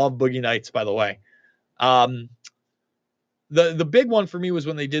 Didn't love Boogie Nights, by the way. The big one for me was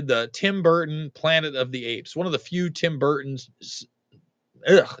when they did the Tim Burton Planet of the Apes. One of the few Tim Burtons.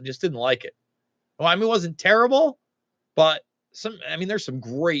 I just didn't like it. Well, I mean, it wasn't terrible, but there's some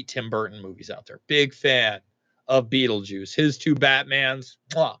great Tim Burton movies out there. Big fan of Beetlejuice. His two Batmans,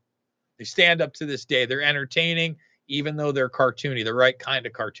 they stand up to this day. They're entertaining, even though they're cartoony, the right kind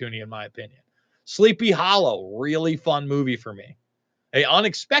of cartoony, in my opinion. Sleepy Hollow, really fun movie for me. An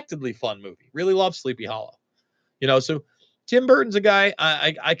unexpectedly fun movie. Really love Sleepy Hollow. You know, so Tim Burton's a guy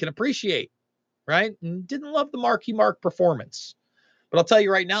I can appreciate, right? And didn't love the Marky Mark performance. But I'll tell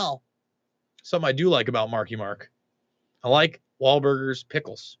you right now, something I do like about Marky Mark. I like Wahlburgers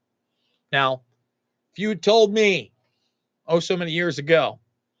pickles. Now, if you had told me, so many years ago,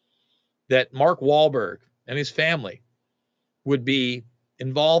 that Mark Wahlberg and his family would be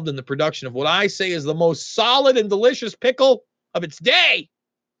involved in the production of what I say is the most solid and delicious pickle of its day,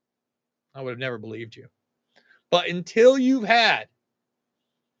 I would have never believed you. But until you've had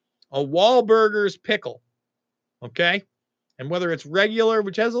a Wahlburgers pickle, okay, and whether it's regular,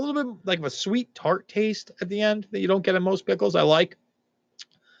 which has a little bit like of a sweet tart taste at the end that you don't get in most pickles, I like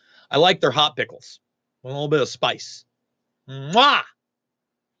their hot pickles with a little bit of spice. Mwah!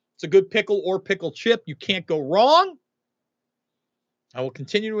 It's a good pickle or pickle chip. You can't go wrong. I will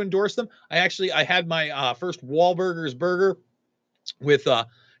continue to endorse them. I had my first Wahlburgers burger with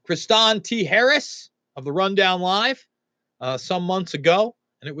Kristan T. Harris of the Rundown Live some months ago,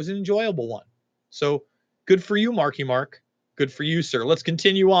 and it was an enjoyable one. So good for you, Marky Mark. Good for you, sir. Let's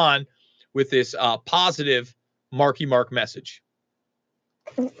continue on with this positive Marky Mark message.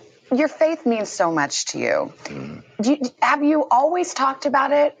 Your faith means so much to you. Have you always talked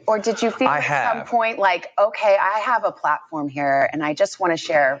about it, or did you feel at some point like, okay, I have a platform here and I just want to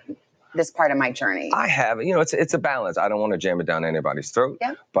share this part of my journey? I have. You know, it's a balance. I don't want to jam it down anybody's throat,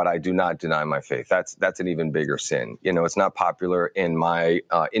 but I do not deny my faith. That's an even bigger sin. You know, it's not popular in my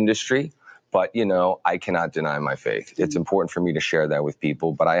industry, but, you know, I cannot deny my faith. It's important for me to share that with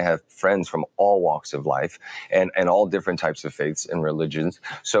people, but I have friends from all walks of life and all different types of faiths and religions.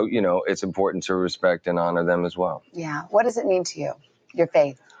 So, you know, it's important to respect and honor them as well. Yeah. What does it mean to you, your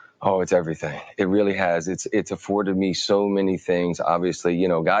faith? Oh, it's everything. It really has. It's afforded me so many things. Obviously, you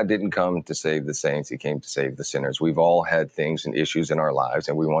know, God didn't come to save the saints. He came to save the sinners. We've all had things and issues in our lives,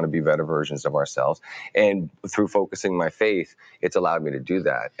 and we want to be better versions of ourselves. And through focusing my faith, it's allowed me to do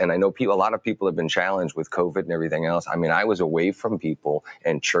that. And I know a lot of people have been challenged with COVID and everything else. I mean, I was away from people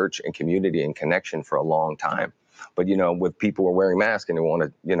and church and community and connection for a long time. But, you know, with people who are wearing masks and they want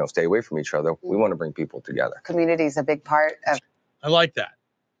to, you know, stay away from each other, we want to bring people together. Community is a big part of. I like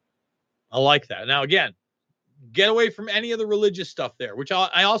that. Now, again, get away from any of the religious stuff there, which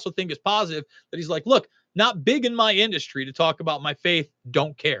I also think is positive, that he's like, look, not big in my industry to talk about my faith,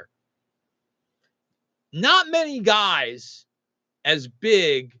 don't care. Not many guys as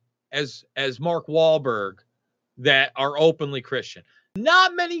big as Mark Wahlberg that are openly Christian.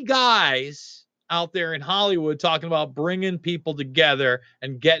 Not many guys out there in Hollywood talking about bringing people together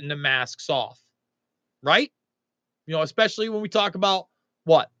and getting the masks off, right? You know, especially when we talk about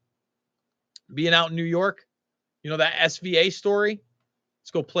what? being out in New York. You know, that SVA story?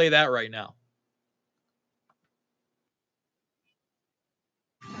 Let's go play that right now.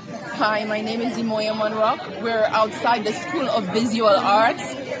 Hi, my name is Imoya Monrock. We're outside the School of Visual Arts,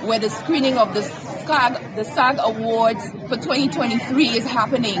 where the screening of the SAG Awards for 2023 is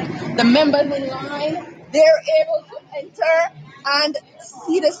happening. The members in line, they're able to enter and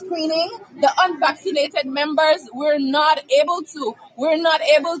see the screening. The unvaccinated members, we're not able to. We're not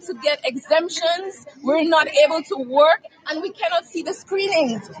able to get exemptions. We're not able to work, and we cannot see the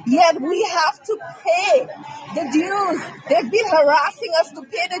screenings. Yet we have to pay the dues. They've been harassing us to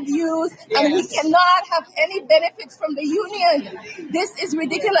pay the dues, and we cannot have any benefits from the union. This is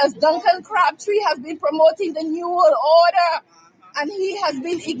ridiculous. Duncan Crabtree has been promoting the New World Order, and he has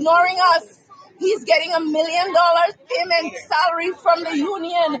been ignoring us. He's getting $1 million payment salary from the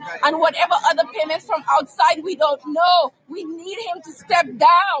union, and whatever other payments from outside, we don't know. We need him to step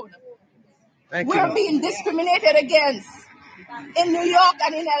down. We're being discriminated against in New York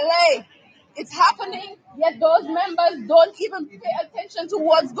and in LA. It's happening, yet those members don't even pay attention to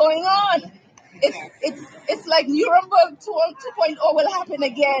what's going on. It's like Nuremberg 2.0 will happen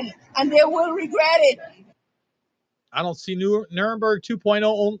again, and they will regret it. I don't see Nuremberg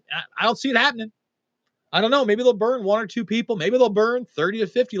 2.0. I don't see it happening. I don't know. Maybe they'll burn 1 or 2 people. Maybe they'll burn 30 to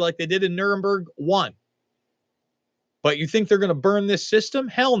 50 like they did in Nuremberg 1. But you think they're going to burn this system?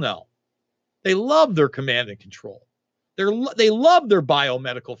 Hell no. They love their command and control. They love their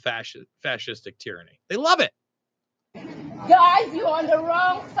biomedical fascistic tyranny. They love it. Guys, you're on the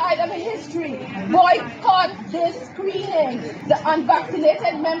wrong side of history. Boycott this screening. The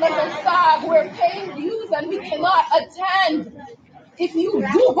unvaccinated members of SAG, we're paying dues and we cannot attend. If you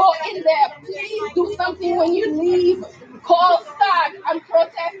do go in there, please do something when you leave. Call SAG and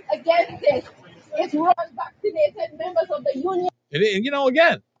protest against it. It's unvaccinated members of the union. And you know,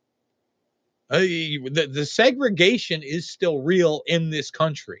 again, the segregation is still real in this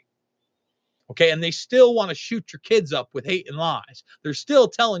country. Okay, and they still want to shoot your kids up with hate and lies. They're still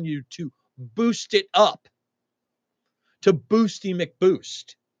telling you to boost it up, to boosty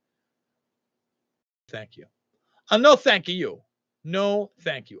McBoost. Thank you. No, thank you. No,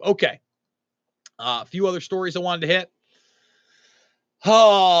 thank you. Okay. A few other stories I wanted to hit.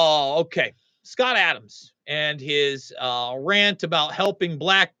 Oh, okay. Scott Adams and his rant about helping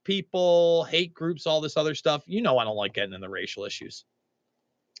black people, hate groups, all this other stuff. You know I don't like getting in the racial issues.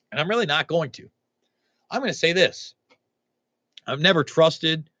 And I'm really not going to. I'm going to say this. I've never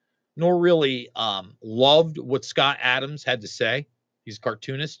trusted nor really loved what Scott Adams had to say. He's a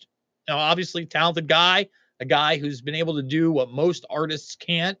cartoonist. Now, obviously, talented guy, a guy who's been able to do what most artists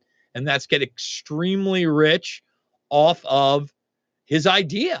can't, and that's get extremely rich off of his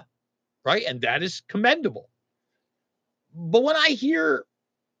idea, right? And that is commendable. But when I hear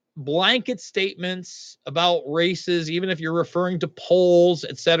blanket statements about races, even if you're referring to polls,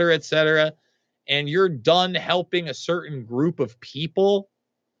 et cetera, and you're done helping a certain group of people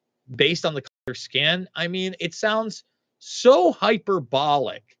based on the color of skin, I mean, it sounds so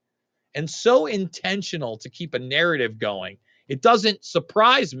hyperbolic and so intentional to keep a narrative going. It doesn't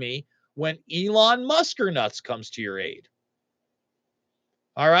surprise me when Elon Muskernuts comes to your aid.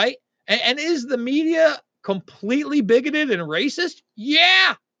 All right? And is the media completely bigoted and racist?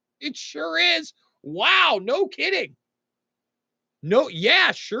 Yeah, it sure is. Wow, no kidding. No,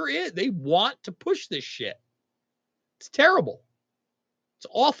 yeah, sure is. They want to push this shit. It's terrible. It's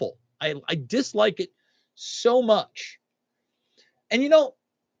awful. I dislike it so much. And, you know,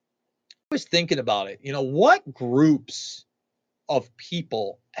 I was thinking about it. You know, what groups of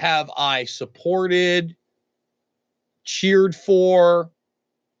people have I supported, cheered for,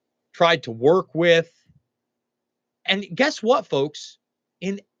 tried to work with? And guess what, folks?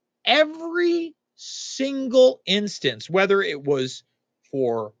 In every single instance, whether it was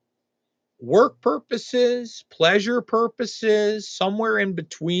for work purposes, pleasure purposes, somewhere in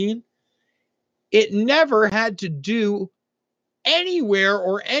between, it never had to do anywhere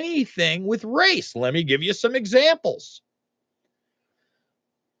or anything with race. Let me give you some examples.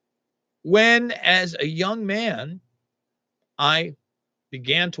 When, as a young man, I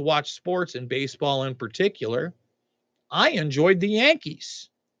began to watch sports and baseball in particular, I enjoyed the Yankees.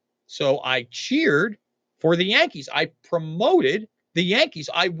 So I cheered for the Yankees. I promoted the Yankees.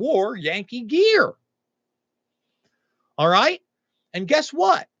 I wore Yankee gear. All right. And guess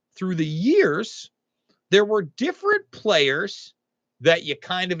what? Through the years, there were different players that you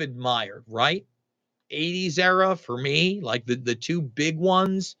kind of admired, right? 80s era for me, like the two big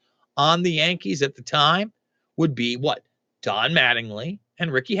ones on the Yankees at the time would be what? Don Mattingly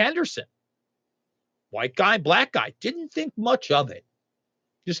and Rickey Henderson. White guy, black guy. Didn't think much of it.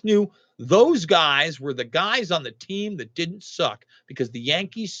 Just knew those guys were the guys on the team that didn't suck, because the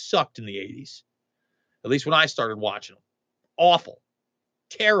Yankees sucked in the 80s. At least when I started watching them. Awful.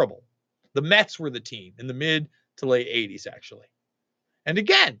 Terrible. The Mets were the team in the mid to late 80s, actually. And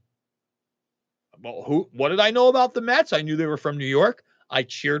again, well, what did I know about the Mets? I knew they were from New York. I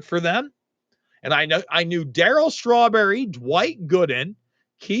cheered for them. And I knew Darryl Strawberry, Dwight Gooden,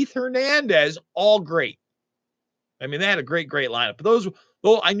 Keith Hernandez, all great. I mean, they had a great lineup.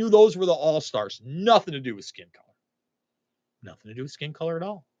 But I knew those were the all-stars. Nothing to do with skin color. Nothing to do with skin color at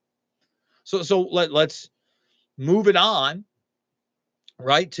all. So let's move it on,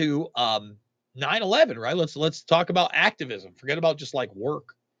 right, to 9/11, right? Let's talk about activism. Forget about just like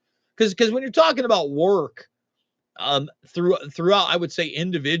work. Because when you're talking about work, throughout, I would say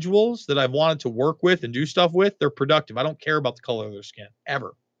individuals that I've wanted to work with and do stuff with, they're productive. I don't care about the color of their skin,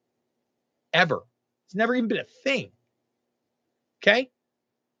 ever. It's never even been a thing. Okay?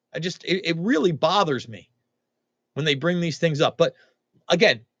 It really bothers me when they bring these things up. But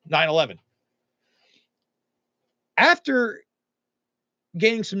again, 9/11. After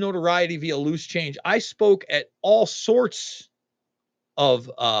gaining some notoriety via Loose Change, I spoke at all sorts of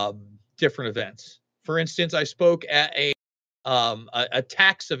different events. For instance, I spoke at a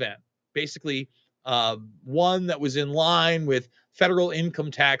tax event, basically one that was in line with federal income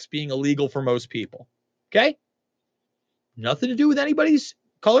tax being illegal for most people. Okay? Nothing to do with anybody's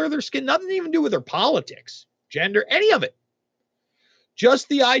color of their skin, nothing to even do with their politics, gender, any of it. Just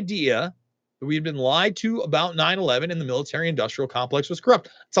the idea that we had been lied to about 9/11 and the military-industrial complex was corrupt.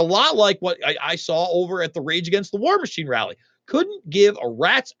 It's a lot like what I saw over at the Rage Against the War Machine rally. Couldn't give a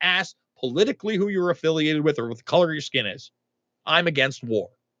rat's ass politically who you're affiliated with or what the color of your skin is. I'm against war.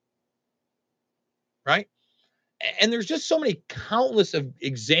 Right? And there's just so many countless of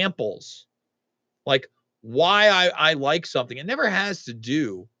examples, like why I like something. It never has to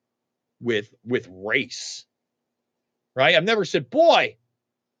do with race. Right? I've never said, boy,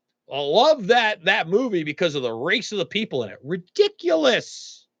 I love that movie because of the race of the people in it.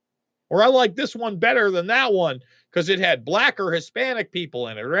 Ridiculous. Or I like this one better than that one because it had black or Hispanic people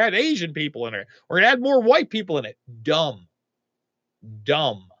in it, or it had Asian people in it, or it had more white people in it. Dumb.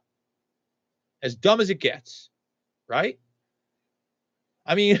 As dumb as it gets. Right?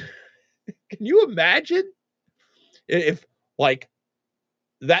 I mean, can you imagine if like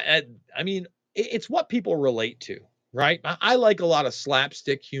that? I mean, it's what people relate to. Right? I like a lot of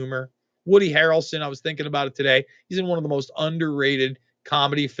slapstick humor. Woody Harrelson, I was thinking about it today. He's in one of the most underrated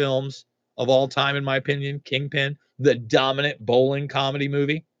comedy films of all time, in my opinion, Kingpin, the dominant bowling comedy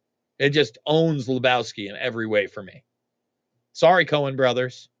movie. It just owns Lebowski in every way for me. Sorry, Coen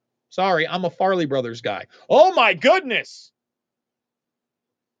brothers. Sorry, I'm a Farley Brothers guy. Oh my goodness.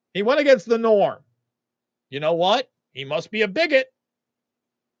 He went against the norm. You know what? He must be a bigot.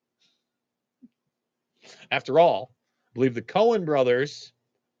 After all, I believe the Coen brothers,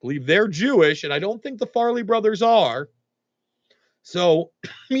 believe they're Jewish, and I don't think the Farley brothers are. So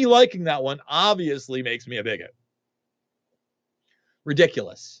me liking that one obviously makes me a bigot.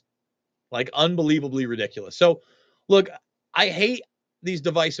 Ridiculous. Like unbelievably ridiculous. So look, I hate these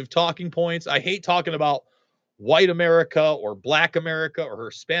divisive talking points. I hate talking about white America or black America or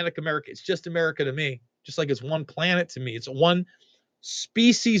Hispanic America. It's just America to me. Just like it's one planet to me. It's one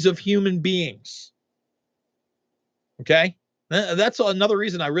species of human beings. Okay? That's another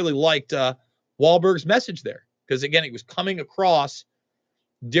reason I really liked Wahlberg's message there. Because again, he was coming across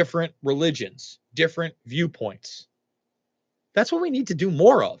different religions, different viewpoints. That's what we need to do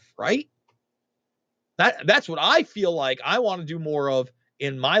more of, right? That's what I feel like I want to do more of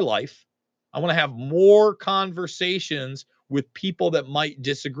in my life. I want to have more conversations with people that might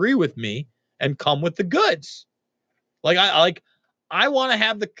disagree with me and come with the goods. Like I want to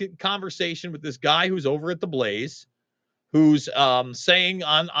have the conversation with this guy who's over at the Blaze, who's saying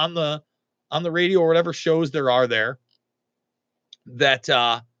on the radio or whatever shows there are there that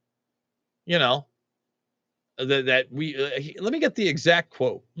you know that we let me get the exact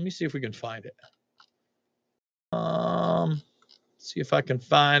quote. Let me see if we can find it. See if I can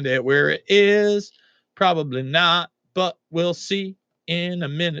find it where it is. Probably not, but we'll see in a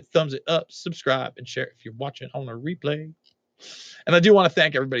minute. Thumbs it up, subscribe, and share if you're watching on a replay. And I do want to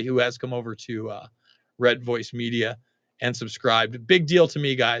thank everybody who has come over to Red Voice Media and subscribed. Big deal to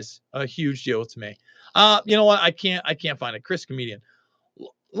me, guys. A huge deal to me. You know what? I can't find it. Chris Comedian.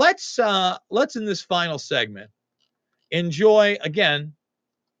 Let's in this final segment enjoy again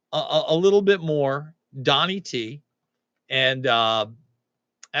a little bit more Donnie T and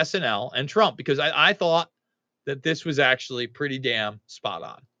SNL and Trump, because I thought that this was actually pretty damn spot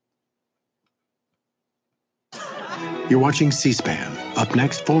on. You're watching C-SPAN. Up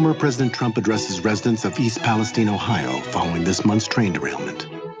next, former President Trump addresses residents of East Palestine, Ohio, following this month's train derailment.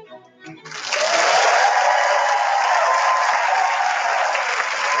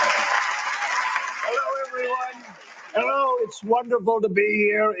 Hello, everyone. Hello, it's wonderful to be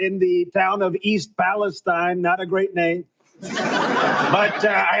here in the town of East Palestine. Not a great name. But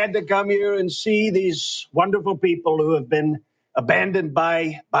I had to come here and see these wonderful people who have been abandoned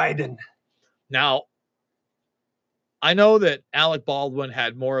by Biden. Now, I know that Alec Baldwin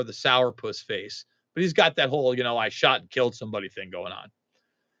had more of the sourpuss face, but he's got that whole, I shot and killed somebody thing going on.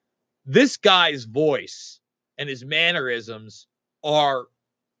 This guy's voice and his mannerisms are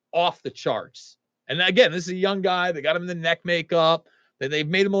off the charts. And again, this is a young guy. They got him in the neck makeup. They've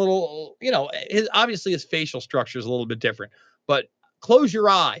made him a little, obviously his facial structure is a little bit different. But close your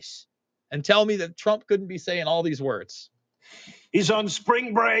eyes and tell me that Trump couldn't be saying all these words. He's on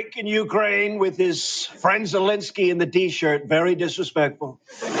spring break in Ukraine with his friend Zelensky in the T-shirt. Very disrespectful.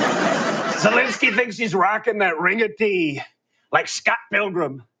 Zelensky thinks he's rocking that ring of tea like Scott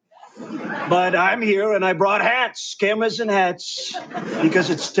Pilgrim. But I'm here and I brought hats, cameras and hats, because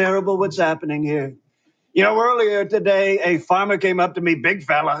it's terrible what's happening here. Earlier today, a farmer came up to me, big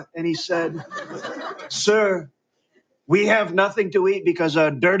fella, and he said, "Sir, we have nothing to eat because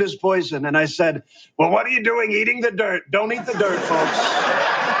our dirt is poison." And I said, "Well, what are you doing eating the dirt? Don't eat the dirt,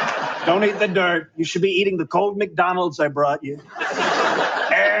 folks. Don't eat the dirt. You should be eating the cold McDonald's I brought you.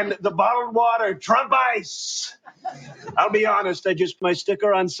 And the bottled water, Trump Ice. I'll be honest, I just put my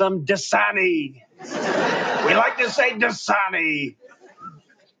sticker on some Dasani. We like to say Dasani.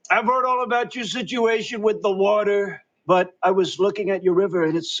 I've heard all about your situation with the water, but I was looking at your river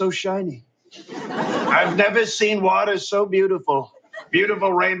and it's so shiny. I've never seen water so beautiful.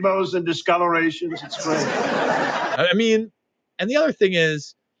 Beautiful rainbows and discolorations. It's great." I mean, and the other thing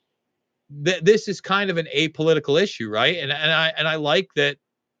is that this is kind of an apolitical issue, right? And I like that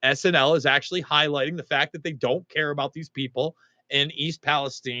SNL is actually highlighting the fact that they don't care about these people in East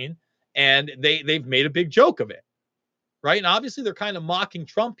Palestine, and they've made a big joke of it, right? And obviously they're kind of mocking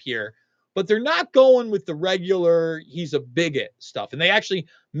Trump here, but they're not going with the regular he's a bigot stuff. And they actually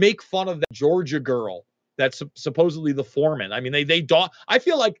make fun of that Georgia girl that's supposedly the foreman. I mean, they don't. I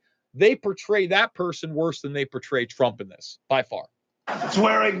feel like they portray that person worse than they portray Trump in this, by far. It's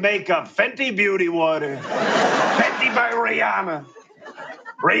wearing makeup, Fenty Beauty Water, Fenty by Rihanna.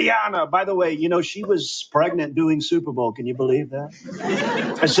 Rihanna, by the way, she was pregnant doing Super Bowl. Can you believe that?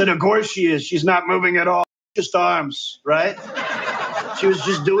 I said, of course she is. She's not moving at all. Just arms, right? She was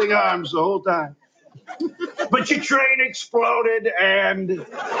just doing arms the whole time. But your train exploded, and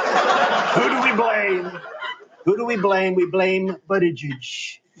who do we blame? Who do we blame? We blame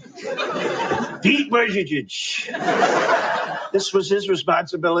Buttigieg. Pete Buttigieg. This was his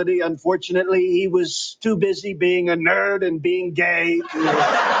responsibility. Unfortunately, he was too busy being a nerd and being gay to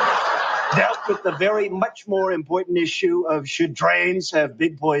dealt with the very much more important issue of should trains have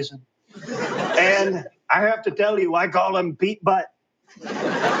big poison. And I have to tell you, I call him Pete Butt.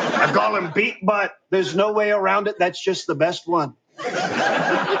 I call him Pete Butt. There's no way around it. That's just the best one.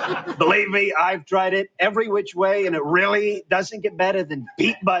 Believe me, I've tried it every which way, and it really doesn't get better than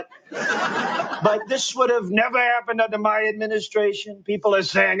Pete Butt. But this would have never happened under my administration. People are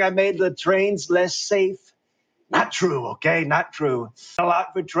saying I made the trains less safe. Not true, okay? Not true. A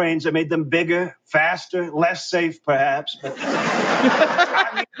lot for trains. I made them bigger, faster, less safe, perhaps. But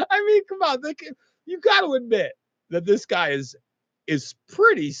I mean, come on. You got to admit that this guy is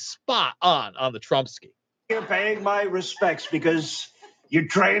pretty spot on the Trumpski. You're paying my respects because your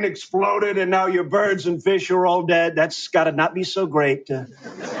train exploded and now your birds and fish are all dead. That's got to not be so great to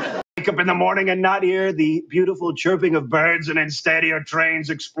wake up in the morning and not hear the beautiful chirping of birds and instead hear trains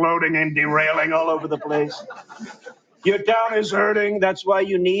exploding and derailing all over the place. Your town is hurting. That's why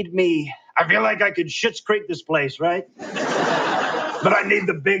you need me. I feel like I could Schitt's Creek this place, right? But I need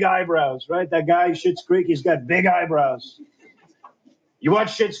the big eyebrows, right? That guy, Schitt's Creek, he's got big eyebrows. You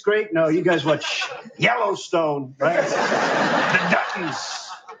watch Schitt's Creek? No, you guys watch Yellowstone, right? The Duttons.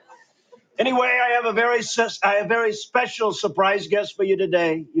 Anyway, I have a very special surprise guest for you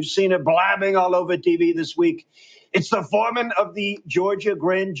today. You've seen her blabbing all over TV this week. It's the foreman of the Georgia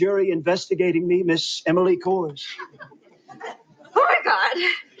grand jury investigating me, Miss Emily Kohrs. Oh my God,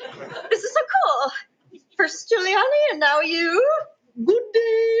 this is so cool. First Giuliani and now you. Good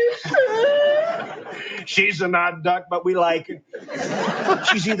day. She's an odd duck, but we like her.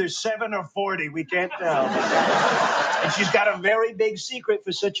 She's either 7 or 40. We can't tell. And she's got a very big secret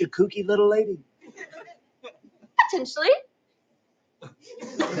for such a kooky little lady. Potentially.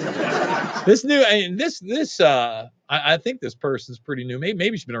 I think this person's pretty new.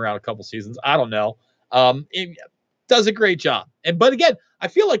 Maybe she's been around a couple seasons. I don't know. does a great job. But again, I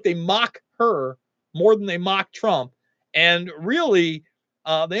feel like they mock her more than they mock Trump. And really,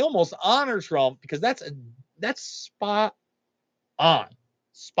 they almost honor Trump because that's spot on.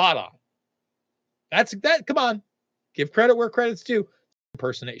 Spot on. That. Come on. Give credit where credit's due.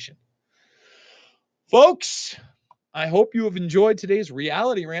 Impersonation. Folks, I hope you have enjoyed today's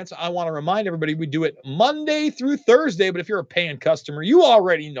Reality Rants. I want to remind everybody we do it Monday through Thursday, but if you're a paying customer, you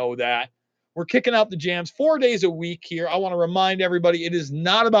already know that. We're kicking out the jams 4 days a week here. I want to remind everybody it is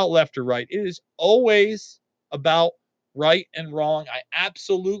not about left or right. It is always about right and wrong. I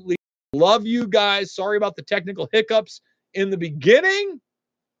absolutely love you guys. Sorry about the technical hiccups in the beginning,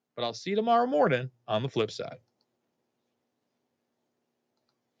 but I'll see you tomorrow morning on the flip side.